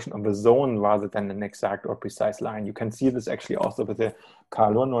the notion of a zone rather than an exact or precise line. You can see this actually also with the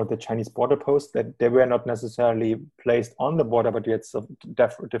Kowloon or the Chinese border posts, that they were not necessarily placed on the border, but you had some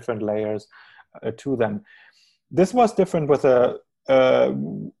different layers to them. This was different with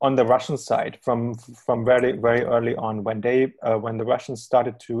on the Russian side from very, very early on, when the Russians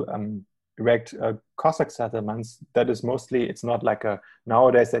started to erect Cossack settlements. That is mostly, it's not like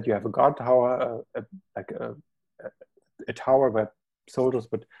nowadays that you have a guard tower, like a tower where soldiers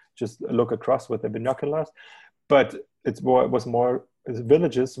would just look across with their binoculars, but it was more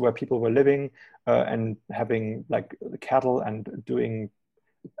villages where people were living and having like cattle and doing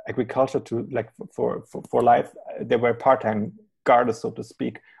agriculture to for life. They were part-time guards, so to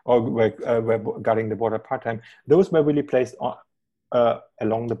speak, or were guarding the border part-time. Those were really placed on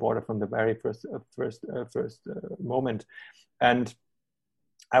along the border from the very first moment. And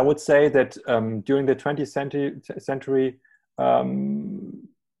I would say that during the 20th century,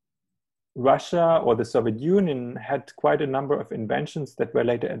 Russia or the Soviet Union had quite a number of inventions that were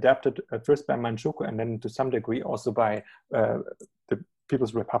later adapted first by Manchukuo and then to some degree also by the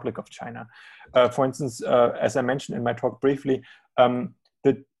People's Republic of China. For instance, as I mentioned in my talk briefly,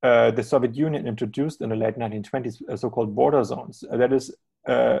 the Soviet Union introduced in the late 1920s so-called border zones. That is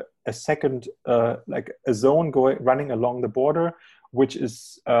a second, like a zone running along the border, which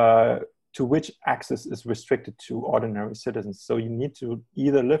is to which access is restricted to ordinary citizens. So you need to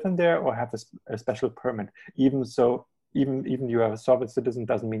either live in there or have a special permit. Even you are a Soviet citizen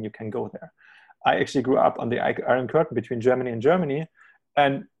doesn't mean you can go there. I actually grew up on the Iron Curtain between Germany and Germany,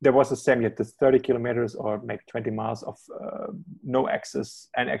 and there was the same. You had this 30 kilometers or maybe 20 miles of no access,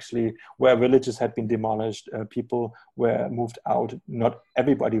 and actually where villages had been demolished, people were moved out. Not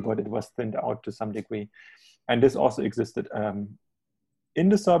everybody, but it was thinned out to some degree. And this also existed in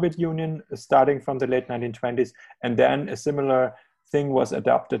the Soviet Union, starting from the late 1920s. And then a similar thing was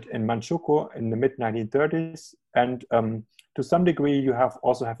adopted in Manchukuo in the mid-1930s. And to some degree, you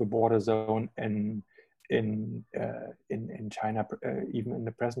also have a border zone in China, even in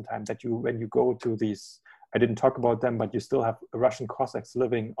the present time, that when you go to these, I didn't talk about them, but you still have Russian Cossacks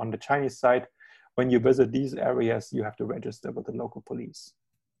living on the Chinese side. When you visit these areas, you have to register with the local police.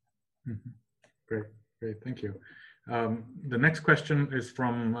 Mm-hmm. Great, thank you. The next question is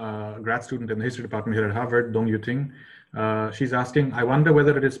from a grad student in the history department here at Harvard, Dong Yuting. She's asking, I wonder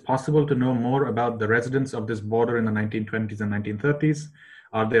whether it is possible to know more about the residents of this border in the 1920s and 1930s.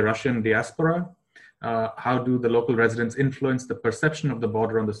 Are they Russian diaspora? How do the local residents influence the perception of the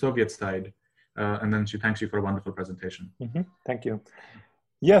border on the Soviet side? And then she thanks you for a wonderful presentation. Mm-hmm. Thank you.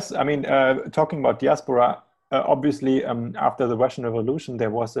 Yes, I mean, talking about diaspora, obviously after the Russian Revolution, there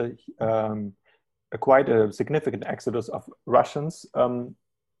was quite a significant exodus of Russians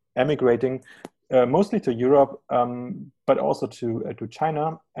emigrating mostly to Europe, but also to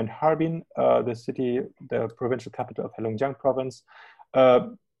China. And Harbin, the provincial capital of Heilongjiang province,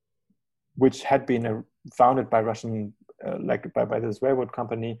 which had been founded by Russian, by this railroad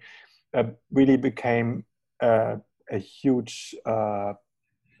company, really became a huge, a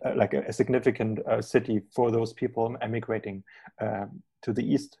significant city for those people emigrating to the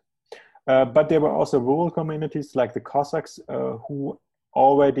east. But there were also rural communities like the Cossacks who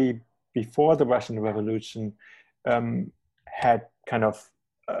already before the Russian Revolution had kind of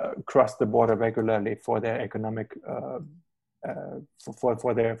crossed the border regularly for their economic,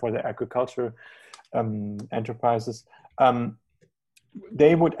 for their agriculture enterprises.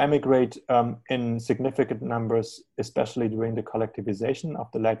 They would emigrate in significant numbers, especially during the collectivization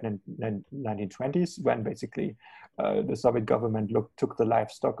of the late 1920s, when basically the Soviet government took the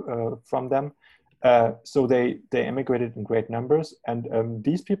livestock from them. So they emigrated in great numbers. And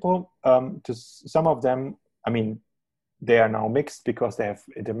these people, to some of them, I mean, they are now mixed because they have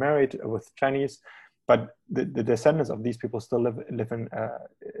intermarried with Chinese, but the descendants of these people still live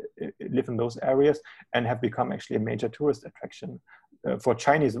in those areas and have become actually a major tourist attraction for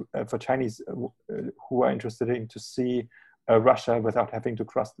Chinese who are interested in to see Russia without having to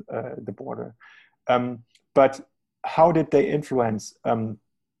cross the border. But how did they influence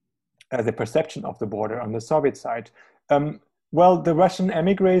the perception of the border on the Soviet side? Well, the Russian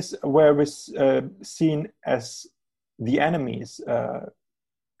emigres were seen as the enemies.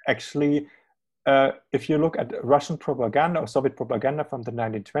 Actually, if you look at Russian propaganda or Soviet propaganda from the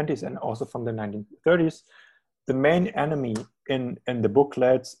 1920s and also from the 1930s, the main enemy in the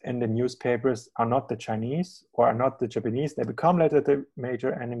booklets, in the newspapers, are not the Chinese or are not the Japanese. They become later the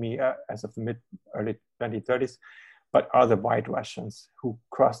major enemy as of the early 2030s, but are the White Russians who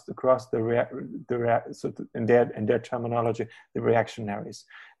crossed across so in their terminology, the reactionaries.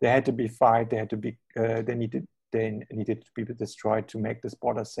 They had to be fight. They had to be. They needed to be destroyed to make this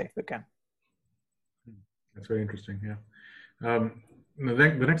border safe again. That's very interesting. Yeah.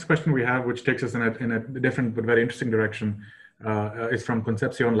 The next question we have, which takes us in a different but very interesting direction, is from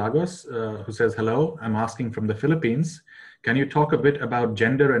Concepcion Lagos, who says, hello, I'm asking from the Philippines. Can you talk a bit about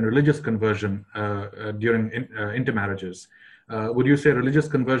gender and religious conversion during intermarriages? Would you say religious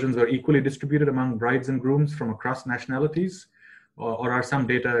conversions are equally distributed among brides and grooms from across nationalities? Or are some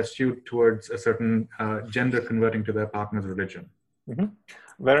data skewed towards a certain gender converting to their partner's religion? Mm-hmm.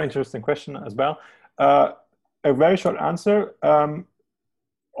 Very interesting question as well. A very short answer.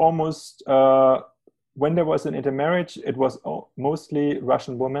 Almost when there was an intermarriage, it was mostly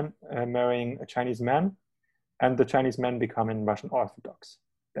Russian women marrying a Chinese man, and the Chinese men becoming Russian Orthodox.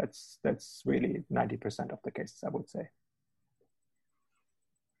 That's really 90% of the cases, I would say.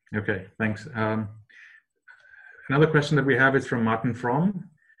 Okay, thanks. Another question that we have is from Martin Fromm,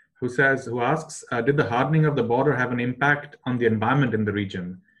 who asks, did the hardening of the border have an impact on the environment in the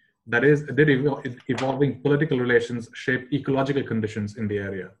region? That is, did evolving political relations shape ecological conditions in the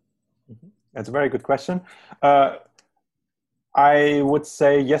area? That's a very good question. I would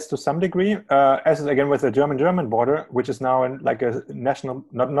say yes to some degree, as is again with the German border, which is now in like a national,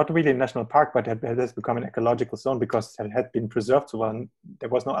 not really a national park, but it has become an ecological zone because it had been preserved so well. There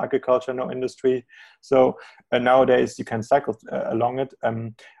was no agriculture, no industry. So nowadays you can cycle along it.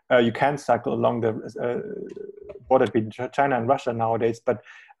 You can cycle along the border between China and Russia nowadays, but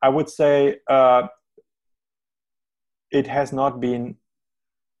I would say it has not been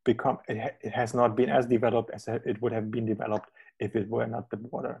it has not been as developed as it would have been developed if it were not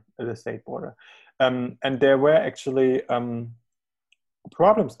the state border. And there were actually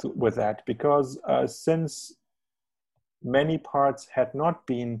problems with that because since many parts had not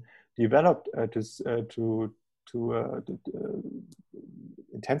been developed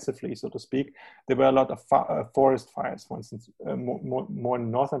intensively, so to speak, there were a lot of forest fires, for instance, more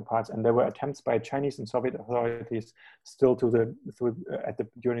in northern parts, and there were attempts by Chinese and Soviet authorities still during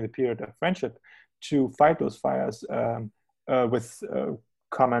the period of friendship to fight those fires with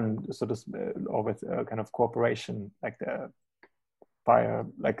common or with kind of cooperation, like the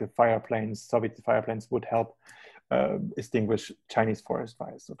fire planes, Soviet fire planes would help extinguish Chinese forest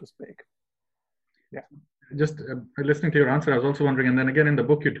fires, so to speak. Yeah. Just listening to your answer, I was also wondering, and then again in the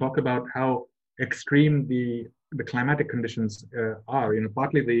book you talk about how extreme the climatic conditions are.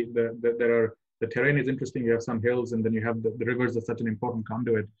 Partly the terrain is interesting. You have some hills, and then you have the rivers are such an important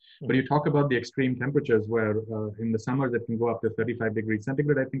conduit. Mm-hmm. But you talk about the extreme temperatures where in the summers it can go up to 35 degrees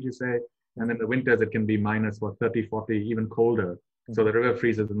centigrade, I think you say, and in the winters it can be minus 30, 40, even colder. Mm-hmm. So the river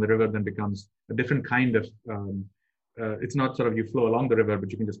freezes, and the river then becomes a different kind of it's not sort of you flow along the river, but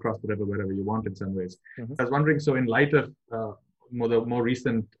you can just cross the river wherever you want in some ways. Mm-hmm. I was wondering, so in light of the more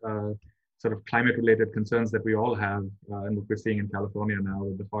recent sort of climate-related concerns that we all have, and what we're seeing in California now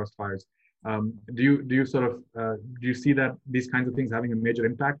with the forest fires, do you see that these kinds of things having a major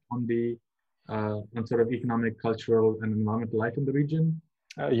impact on the on sort of economic, cultural, and environmental life in the region?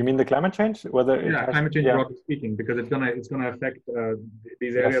 You mean the climate change? Climate change, broadly speaking, because it's gonna affect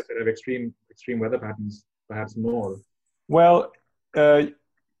these areas that have extreme weather patterns perhaps more. Well,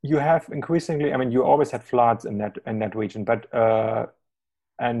 you have increasingly. I mean, you always had floods in that region, but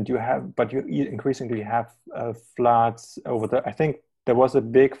you increasingly have floods over the. I think there was a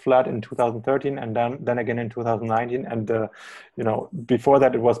big flood in 2013, and then again in 2019, and before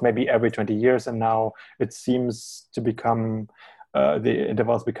that it was maybe every 20 years, and now it seems to become the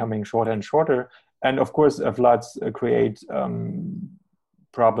intervals becoming shorter and shorter. And of course, floods create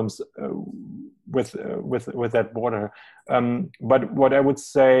problems with that border. But what I would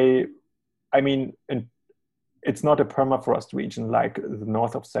say, I mean, it's not a permafrost region like the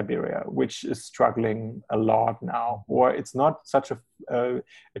north of Siberia, which is struggling a lot now, or it's not such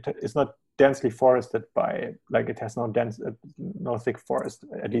it's not densely forested it has no thick forest,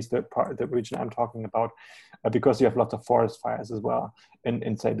 at least the region I'm talking about, because you have lots of forest fires as well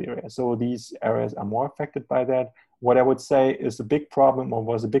in Siberia. So these areas are more affected by that. What I would say is a big problem, or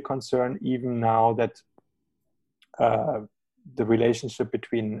was a big concern, even now that the relationship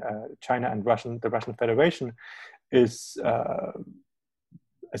between China and the Russian Federation is a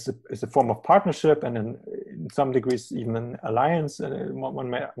form of partnership, and in some degrees even an alliance.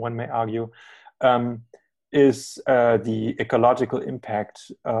 One may argue, is the ecological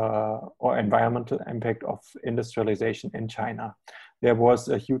impact or environmental impact of industrialization in China. There was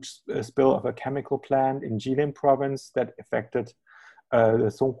a huge spill of a chemical plant in Jilin province that affected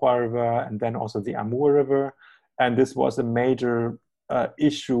the Songhua River and then also the Amur River. And this was a major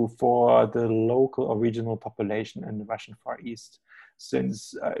issue for the local or regional population in the Russian Far East,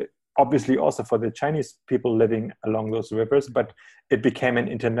 since obviously also for the Chinese people living along those rivers, but it became an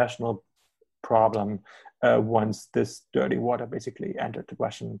international problem once this dirty water basically entered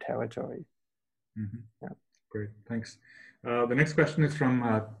Russian territory. Mm-hmm. Yeah. Great, thanks. The next question is from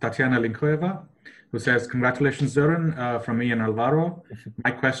Tatiana Linkoeva, who says, "Congratulations, Zoran, from me and Alvaro.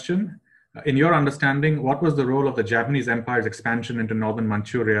 My question, in your understanding, what was the role of the Japanese Empire's expansion into northern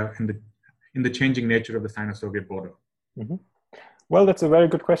Manchuria in the changing nature of the Sino-Soviet border?" Mm-hmm. Well, that's a very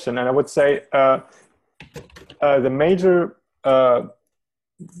good question. And I would say the major,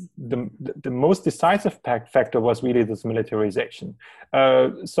 the most decisive factor was really this militarization.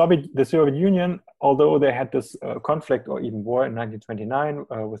 The Soviet Union, although they had this conflict or even war in 1929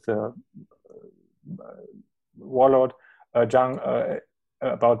 with the warlord Zhang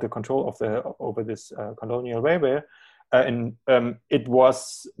about the control over this colonial railway, and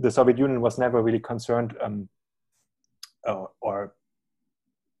the Soviet Union was never really concerned or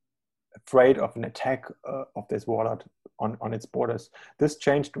afraid of an attack of this warlord on its borders. This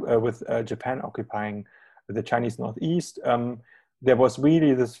changed with Japan occupying the Chinese Northeast. There was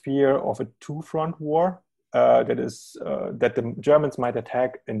really this fear of a two-front war, that the Germans might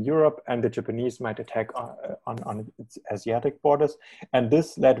attack in Europe and the Japanese might attack on its Asiatic borders. And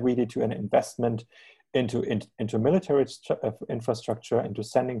this led really to an investment into military infrastructure, into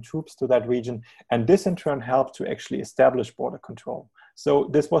sending troops to that region. And this in turn helped to actually establish border control. So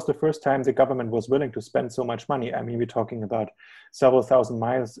this was the first time the government was willing to spend so much money. I mean, we're talking about several thousand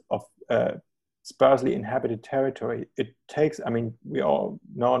miles of sparsely inhabited territory. It takes, I mean, we all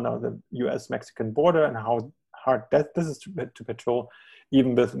know now the US-Mexican border and how hard this is to patrol,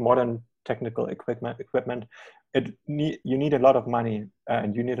 even with modern technical equipment. You need a lot of money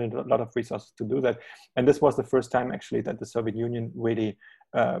and you need a lot of resources to do that. And this was the first time actually that the Soviet Union really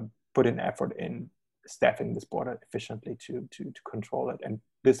put an effort in staffing this border efficiently to control it. And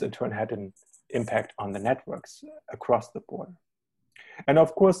this in turn had an impact on the networks across the border. And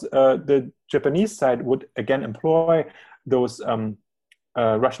of course, the Japanese side would again employ those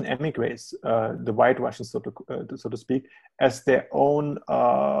Russian emigres, the white Russians, so to speak, as their own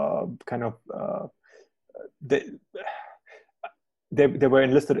kind of. They were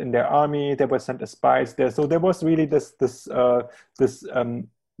enlisted in their army. They were sent as spies there. So there was really this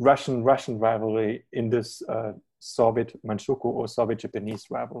Russian rivalry in this Soviet Manchukuo or Soviet Japanese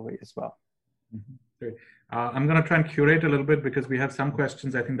rivalry as well. Mm-hmm. Great. I'm going to try and curate a little bit because we have some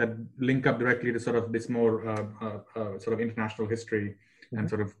questions I think that link up directly to sort of this more sort of international history and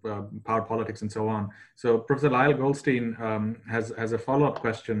sort of power politics and so on. So Professor Lyle Goldstein has a follow-up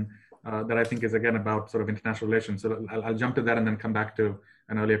question that I think is again about sort of international relations. So I'll jump to that and then come back to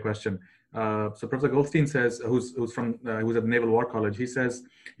an earlier question. So Professor Goldstein says, who's at the Naval War College, he says,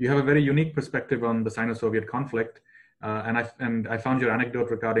 you have a very unique perspective on the Sino-Soviet conflict. And I found your anecdote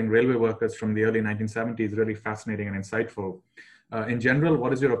regarding railway workers from the early 1970s really fascinating and insightful. In general,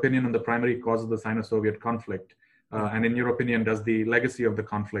 what is your opinion on the primary cause of the Sino-Soviet conflict? And in your opinion, does the legacy of the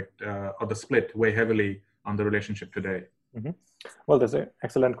conflict or the split weigh heavily on the relationship today? Mm-hmm. Well, that's an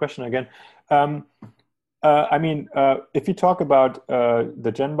excellent question again. I mean, if you talk about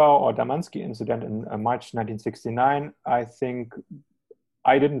the Zhenbao or Damansky incident in March 1969, I think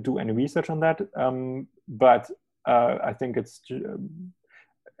I didn't do any research on that, but I think it's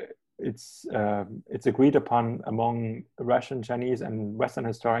agreed upon among Russian, Chinese, and Western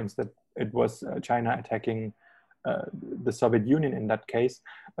historians that it was China attacking the Soviet Union in that case.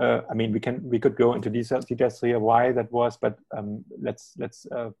 I mean, we could go into details here why that was, but let's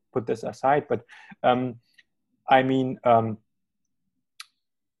put this aside. But I mean,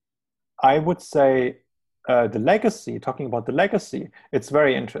 I would say the legacy. Talking about the legacy, it's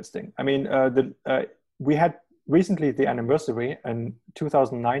very interesting. I mean, we had recently the anniversary in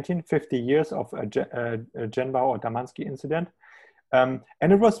 2019, 50 years of a Zhenbao or Damansky incident. And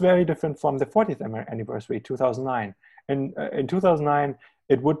it was very different from the 40th anniversary, 2009. In 2009,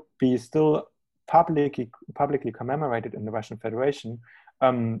 it would be still publicly commemorated in the Russian Federation,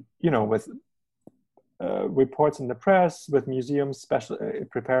 you know, with reports in the press, with museums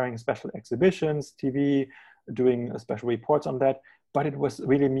preparing special exhibitions, TV doing special reports on that. But it was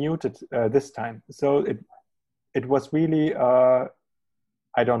really muted this time. So it was really, I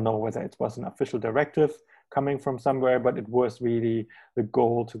don't know whether it was an official directive coming from somewhere, but it was really the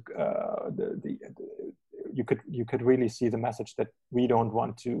goal to you could really see the message that we don't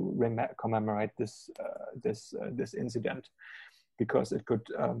want to commemorate this incident because it could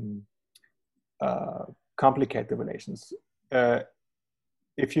complicate the relations.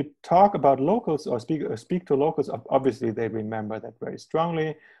 If you talk about locals or speak to locals, obviously they remember that very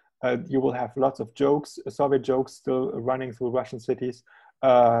strongly. You will have lots of jokes, Soviet jokes still running through Russian cities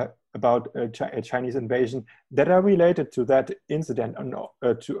about a Chinese invasion that are related to that incident and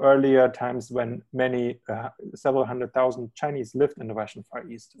to earlier times when several 100,000 Chinese lived in the Russian Far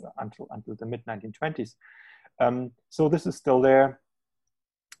East until the mid-1920s. So this is still there,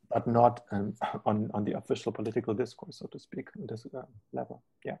 but not on the official political discourse, so to speak, on this level.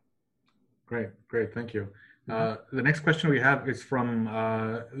 Yeah. Great, thank you. The next question we have is from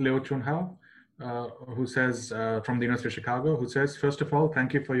Leo Chunhao, who says, from the University of Chicago, who says, first of all,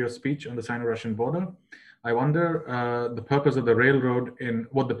 thank you for your speech on the Sino-Russian border. I wonder what the purpose of the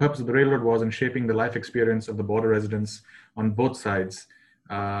railroad was in shaping the life experience of the border residents on both sides,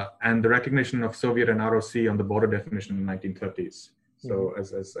 and the recognition of Soviet and ROC on the border definition in the 1930s. So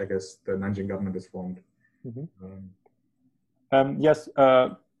as I guess the Nanjing government is formed. Yes,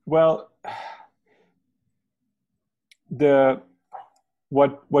 well,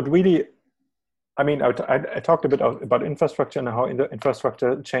 what really, I mean, I talked a bit about infrastructure and how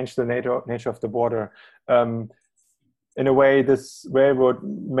infrastructure changed the nature of the border. in a way, this railroad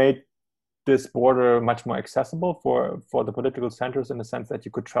made this border much more accessible for the political centers, in the sense that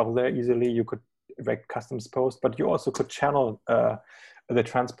you could travel there easily, you could erect customs posts, but you also could channel the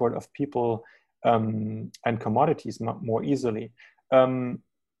transport of people and commodities more easily. And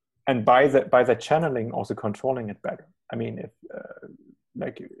by the channeling, also controlling it better. I mean,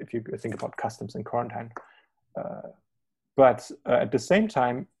 if you think about customs and quarantine. But at the same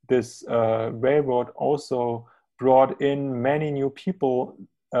time, this railroad also brought in many new people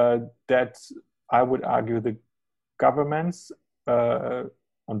that I would argue the governments on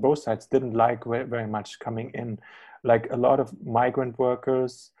both sides didn't like very much coming in. Like a lot of migrant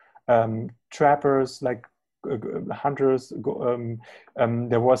workers, trappers, like hunters.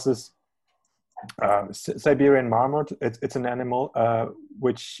 There was this Siberian marmot. It's an animal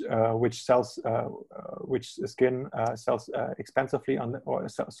which sells which skin sells expensively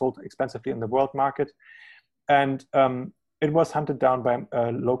sold expensively on the world market, and it was hunted down by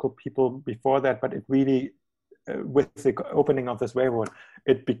local people before that. But it really, with the opening of this railroad,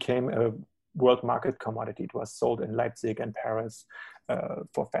 it became a world market commodity. It was sold in Leipzig and Paris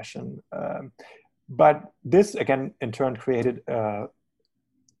for fashion. But this again, in turn, created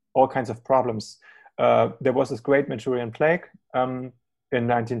all kinds of problems. There was this great Manchurian plague in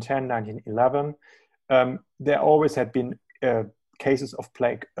 1910, 1911. There always had been cases of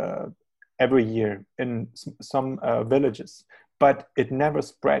plague every year in some villages, but it never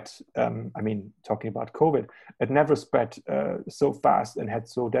spread. I mean, talking about COVID, it never spread so fast and had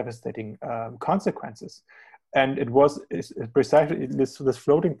so devastating consequences. And it was precisely this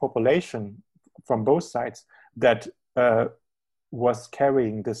floating population from both sides that was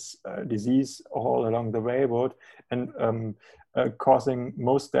carrying this disease all along the railroad, and causing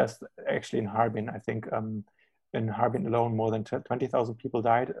most deaths actually in Harbin. I think in Harbin alone, more than 20,000 people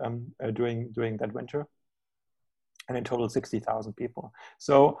died during that winter, and in total 60,000 people.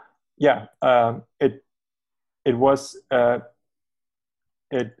 So yeah, it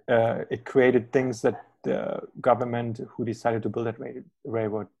created things that the government who decided to build that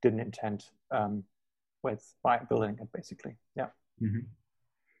railroad didn't intend by building it, basically. Yeah. Mm-hmm.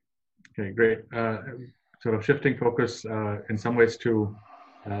 Okay, great. Sort of shifting focus in some ways to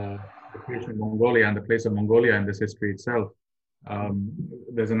the creation of Mongolia and the place of Mongolia in this history itself.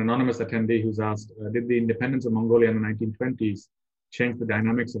 There's an anonymous attendee who's asked, did the independence of Mongolia in the 1920s change the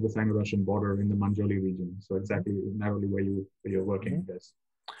dynamics of the Sino-Russian border in the Manjuli region? So exactly narrowly where you're working with this.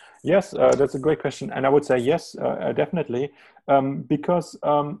 Yes, that's a great question. And I would say yes, definitely. Because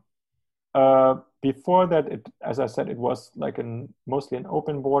before that, as I said, it was like mostly an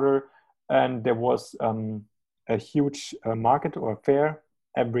open border, and there was a huge market or fair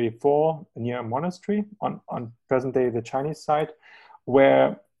every fall near a monastery on present day the Chinese side,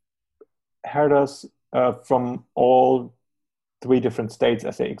 where herders from all three different states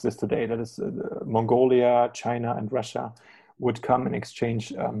as they exist today, that is Mongolia, China, and Russia, would come and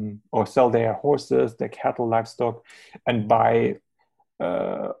exchange or sell their horses, their cattle, livestock, and buy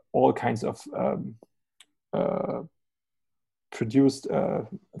all kinds of produced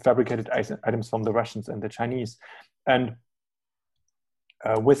fabricated items from the Russians and the Chinese. And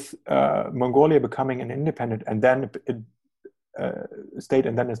with Mongolia becoming an independent and then state,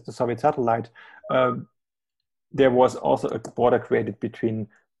 and then as the Soviet satellite, there was also a border created between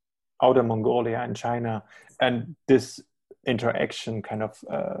Outer Mongolia and China, and this interaction kind of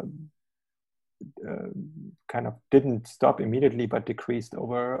didn't stop immediately, but decreased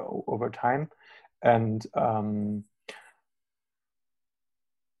over time. And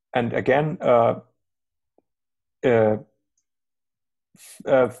again,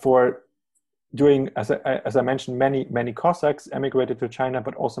 for doing, as I mentioned, many Cossacks emigrated to China,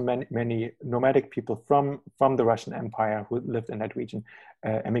 but also many nomadic people from the Russian Empire who lived in that region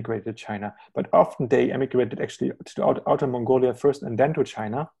emigrated to China. But often they emigrated actually to Outer Mongolia first and then to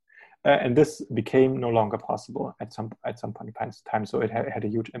China, and this became no longer possible at some point in time. So it had a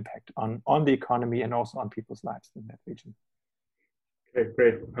huge impact on the economy and also on people's lives in that region. Okay,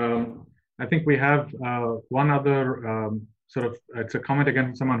 great. I think we have one other it's a comment again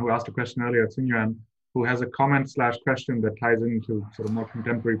from someone who asked a question earlier, Tsunyuan, who has a comment/question that ties into sort of more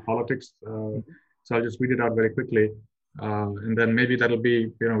contemporary politics. So I'll just read it out very quickly. And then maybe that'll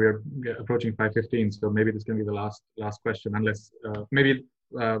be, we're approaching 5:15, so maybe this can be the last question, unless maybe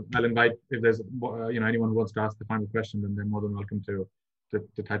I'll invite, if there's anyone who wants to ask the final question, then they're more than welcome to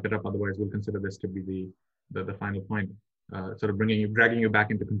type it up. Otherwise, we'll consider this to be the final point, sort of dragging you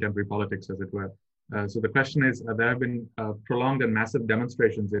back into contemporary politics, as it were. So the question is, there have been prolonged and massive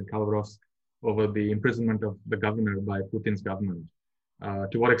demonstrations in Khabarovsk over the imprisonment of the governor by Putin's government.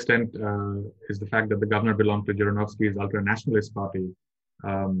 To what extent is the fact that the governor belonged to Zhirinovsky's ultra-nationalist party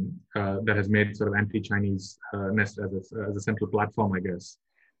that has made sort of anti-Chinese nest as a central platform, I guess.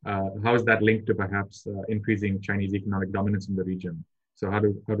 How is that linked to perhaps increasing Chinese economic dominance in the region? So how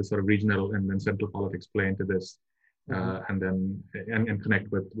do sort of regional and then central politics play into this, and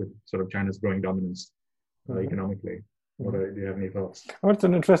connect with sort of China's growing dominance economically? Do you have any thoughts? Oh, it's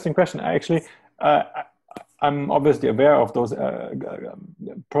an interesting question. I'm obviously aware of those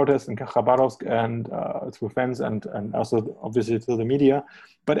protests in Khabarovsk and through friends and also obviously through the media,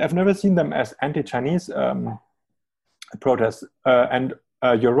 but I've never seen them as anti-Chinese protests. And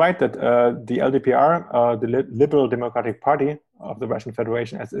you're right that the LDPR, the Liberal Democratic Party of the Russian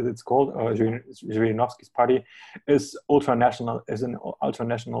Federation, as it's called, Zhirinovsky's party, is an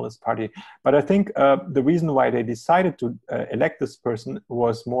ultra-nationalist party. But I think the reason why they decided to elect this person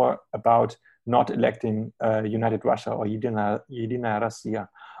was more about not electing United Russia or Единая Россия.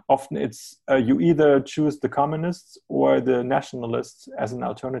 Often it's you either choose the communists or the nationalists as an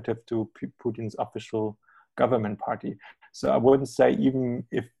alternative to Putin's official government party. So I wouldn't say, even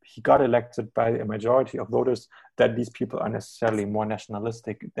if he got elected by a majority of voters, that these people are necessarily more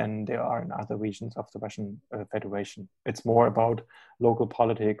nationalistic than they are in other regions of the Russian Federation. It's more about local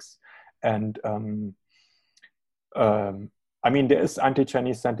politics and I mean, there is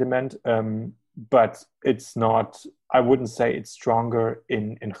anti-Chinese sentiment, but it's not, I wouldn't say it's stronger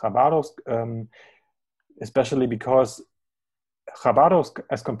in Khabarovsk, especially because Khabarovsk,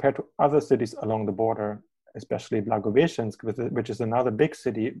 as compared to other cities along the border, especially Blagoveshchensk, which is another big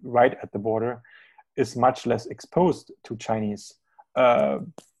city right at the border, is much less exposed to Chinese,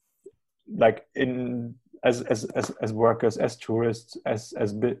 like as workers, as tourists, as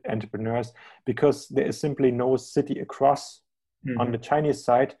entrepreneurs, because there is simply no city across on the Chinese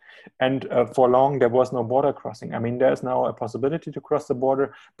side, and for long there was no border crossing. I mean, there's now a possibility to cross the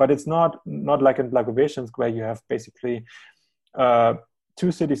border, but it's not like in Blagoveshchensk, where you have basically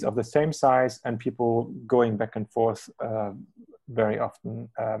two cities of the same size and people going back and forth very often.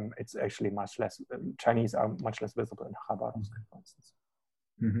 It's actually much less, Chinese are much less visible in Khabarovsk, for instance.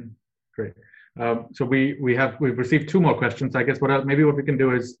 Great. So we've received two more questions. I guess what we can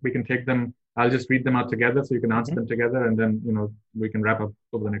do is we can take them. I'll just read them out together, so you can answer them together, and then we can wrap up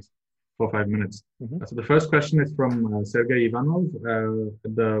over the next 4 or 5 minutes. So the first question is from Sergei Ivanov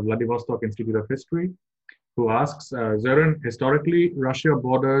at the Vladivostok Institute of History, who asks, Zoran, historically, Russia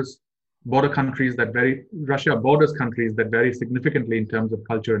borders countries that vary significantly in terms of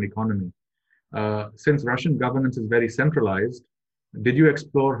culture and economy. Since Russian governance is very centralized, did you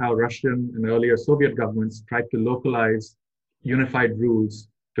explore how Russian and earlier Soviet governments tried to localize unified rules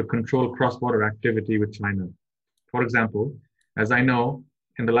to control cross-border activity with China? For example, as I know,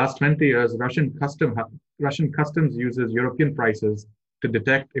 in the last 20 years, Russian customs uses European prices to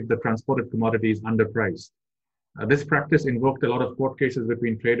detect if the transported commodity is underpriced. This practice invoked a lot of court cases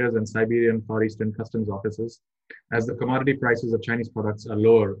between traders and Siberian Far Eastern customs officers, as the commodity prices of Chinese products are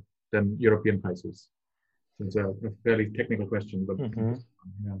lower than European prices. It's a fairly technical question, but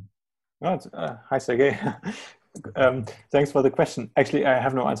yeah. Hi, Sergey. Thanks for the question. Actually, I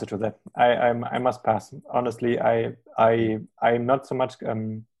have no answer to that. I must pass. Honestly, I'm not so much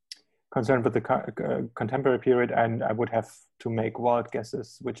concerned with the contemporary period, and I would have to make wild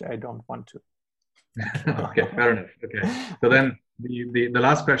guesses, which I don't want to. Okay, fair enough. Okay, so then the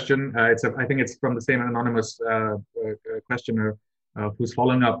last question, I think it's from the same anonymous questioner who's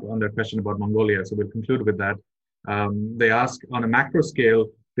following up on their question about Mongolia. So we'll conclude with that. They ask, on a macro scale,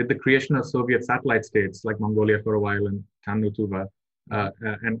 did the creation of Soviet satellite states like Mongolia for a while and Tannu-Tuva,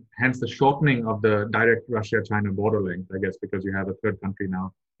 and hence the shortening of the direct Russia-China border length, I guess, because you have a third country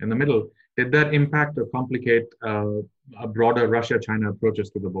now in the middle, did that impact or complicate a broader Russia-China approaches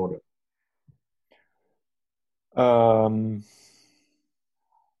to the border?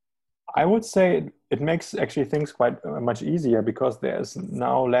 I would say it makes actually things quite much easier, because there's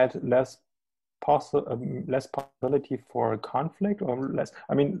now less possibility for conflict, or less.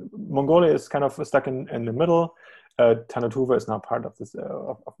 I mean, Mongolia is kind of stuck in the middle. Tannu-Tuva is now part of this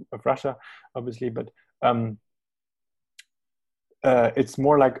of Russia, obviously, but it's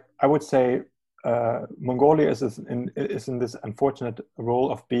more like, I would say, Mongolia is in this unfortunate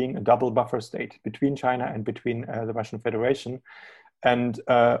role of being a double buffer state between China and between the Russian Federation, and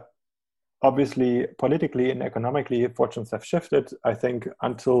obviously politically and economically fortunes have shifted. I think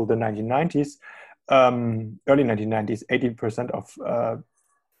until the 1990s, early 1990s, 80% of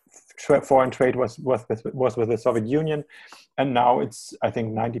foreign trade was with the Soviet Union, and now it's, I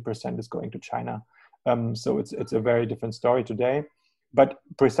think, 90% is going to China. So it's a very different story today. But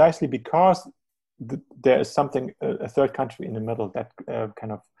precisely because there is something, a third country in the middle that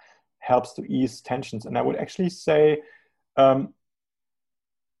kind of helps to ease tensions. And I would actually say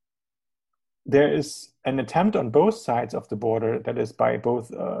there is an attempt on both sides of the border, that is by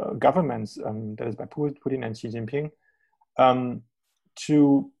both governments, that is by Putin and Xi Jinping,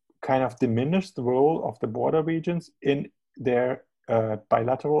 to kind of diminish the role of the border regions in their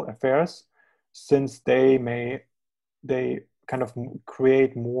bilateral affairs, since they kind of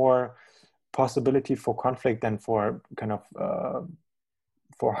create more possibility for conflict than for kind of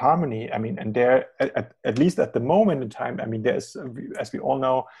for harmony. I mean, and there, at least at the moment in time, I mean, there's, as we all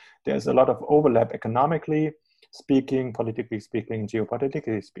know, there's a lot of overlap economically speaking, politically speaking,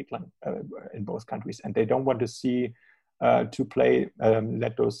 geopolitically speaking, in both countries, and they don't want to see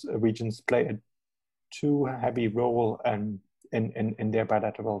let those regions play a too heavy role in their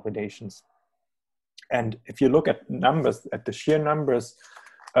bilateral relations. And if you look at numbers, at the sheer numbers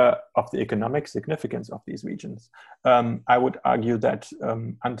of the economic significance of these regions, I would argue that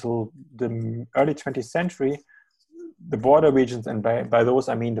until the early 20th century, the border regions, and by those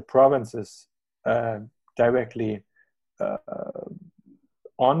I mean the provinces directly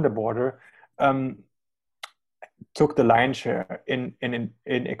on the border, took the lion's share in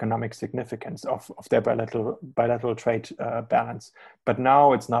economic significance of their bilateral trade balance. But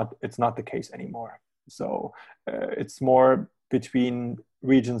now it's not the case anymore. So it's more between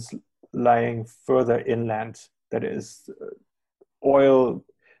regions lying further inland, that is oil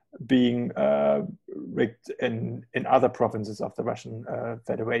being rigged in other provinces of the Russian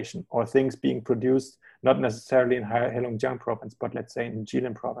Federation, or things being produced not necessarily in Heilongjiang province, but let's say in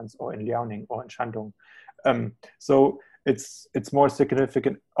Jilin province or in Liaoning or in Shandong. So it's more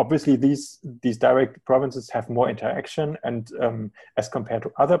significant. Obviously, these direct provinces have more interaction, and as compared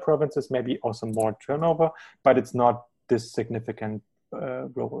to other provinces, maybe also more turnover, but it's not this significant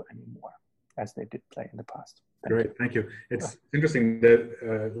role anymore as they did play in the past. Thank you. It's interesting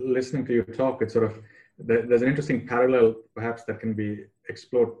that listening to you talk, it's sort of, there's an interesting parallel perhaps that can be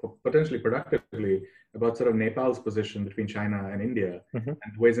explored potentially productively about sort of Nepal's position between China and India,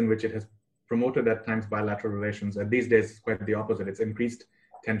 and ways in which it has promoted at times bilateral relations. And these days, it's quite the opposite. It's increased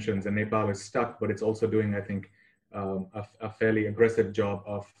tensions, and Nepal is stuck, but it's also doing, I think, a fairly aggressive job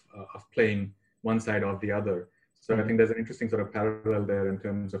of playing one side or the other. So I think there's an interesting sort of parallel there in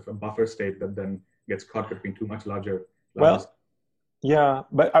terms of a buffer state that then gets caught between two much larger. Well, yeah,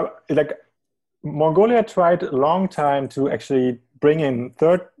 but like Mongolia tried a long time to actually bring in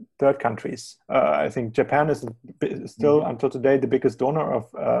third countries. I think Japan is still until today the biggest donor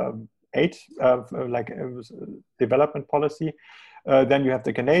of aid, development policy. Then you have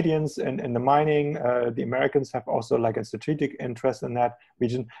the Canadians in the mining. The Americans have also like a strategic interest in that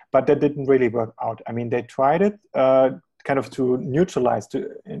region, but that didn't really work out. I mean, they tried it kind of to neutralize,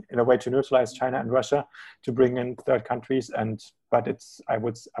 in a way to neutralize China and Russia, to bring in third countries, but it's I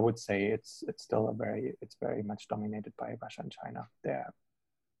would say it's still it's very much dominated by Russia and China.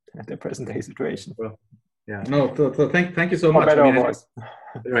 Their present day situation. Well, yeah. No. So thank you so much. Better, I mean,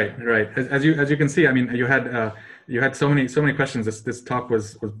 right. As you can see, I mean, you had so many questions. This talk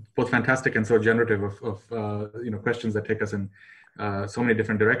was both fantastic and so generative of questions that take us in so many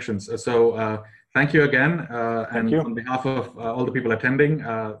different directions. So thank you again, and on behalf of all the people attending,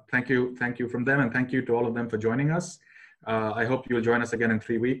 thank you from them, and thank you to all of them for joining us. I hope you'll join us again in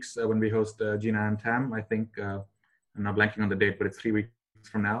 3 weeks when we host Gina and Tam. I think I'm now blanking on the date, but it's 3 weeks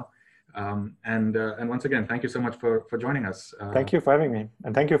from now. And once again, thank you so much for joining us. Thank you for having me,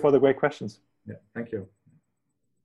 and thank you for the great questions. Yeah, thank you.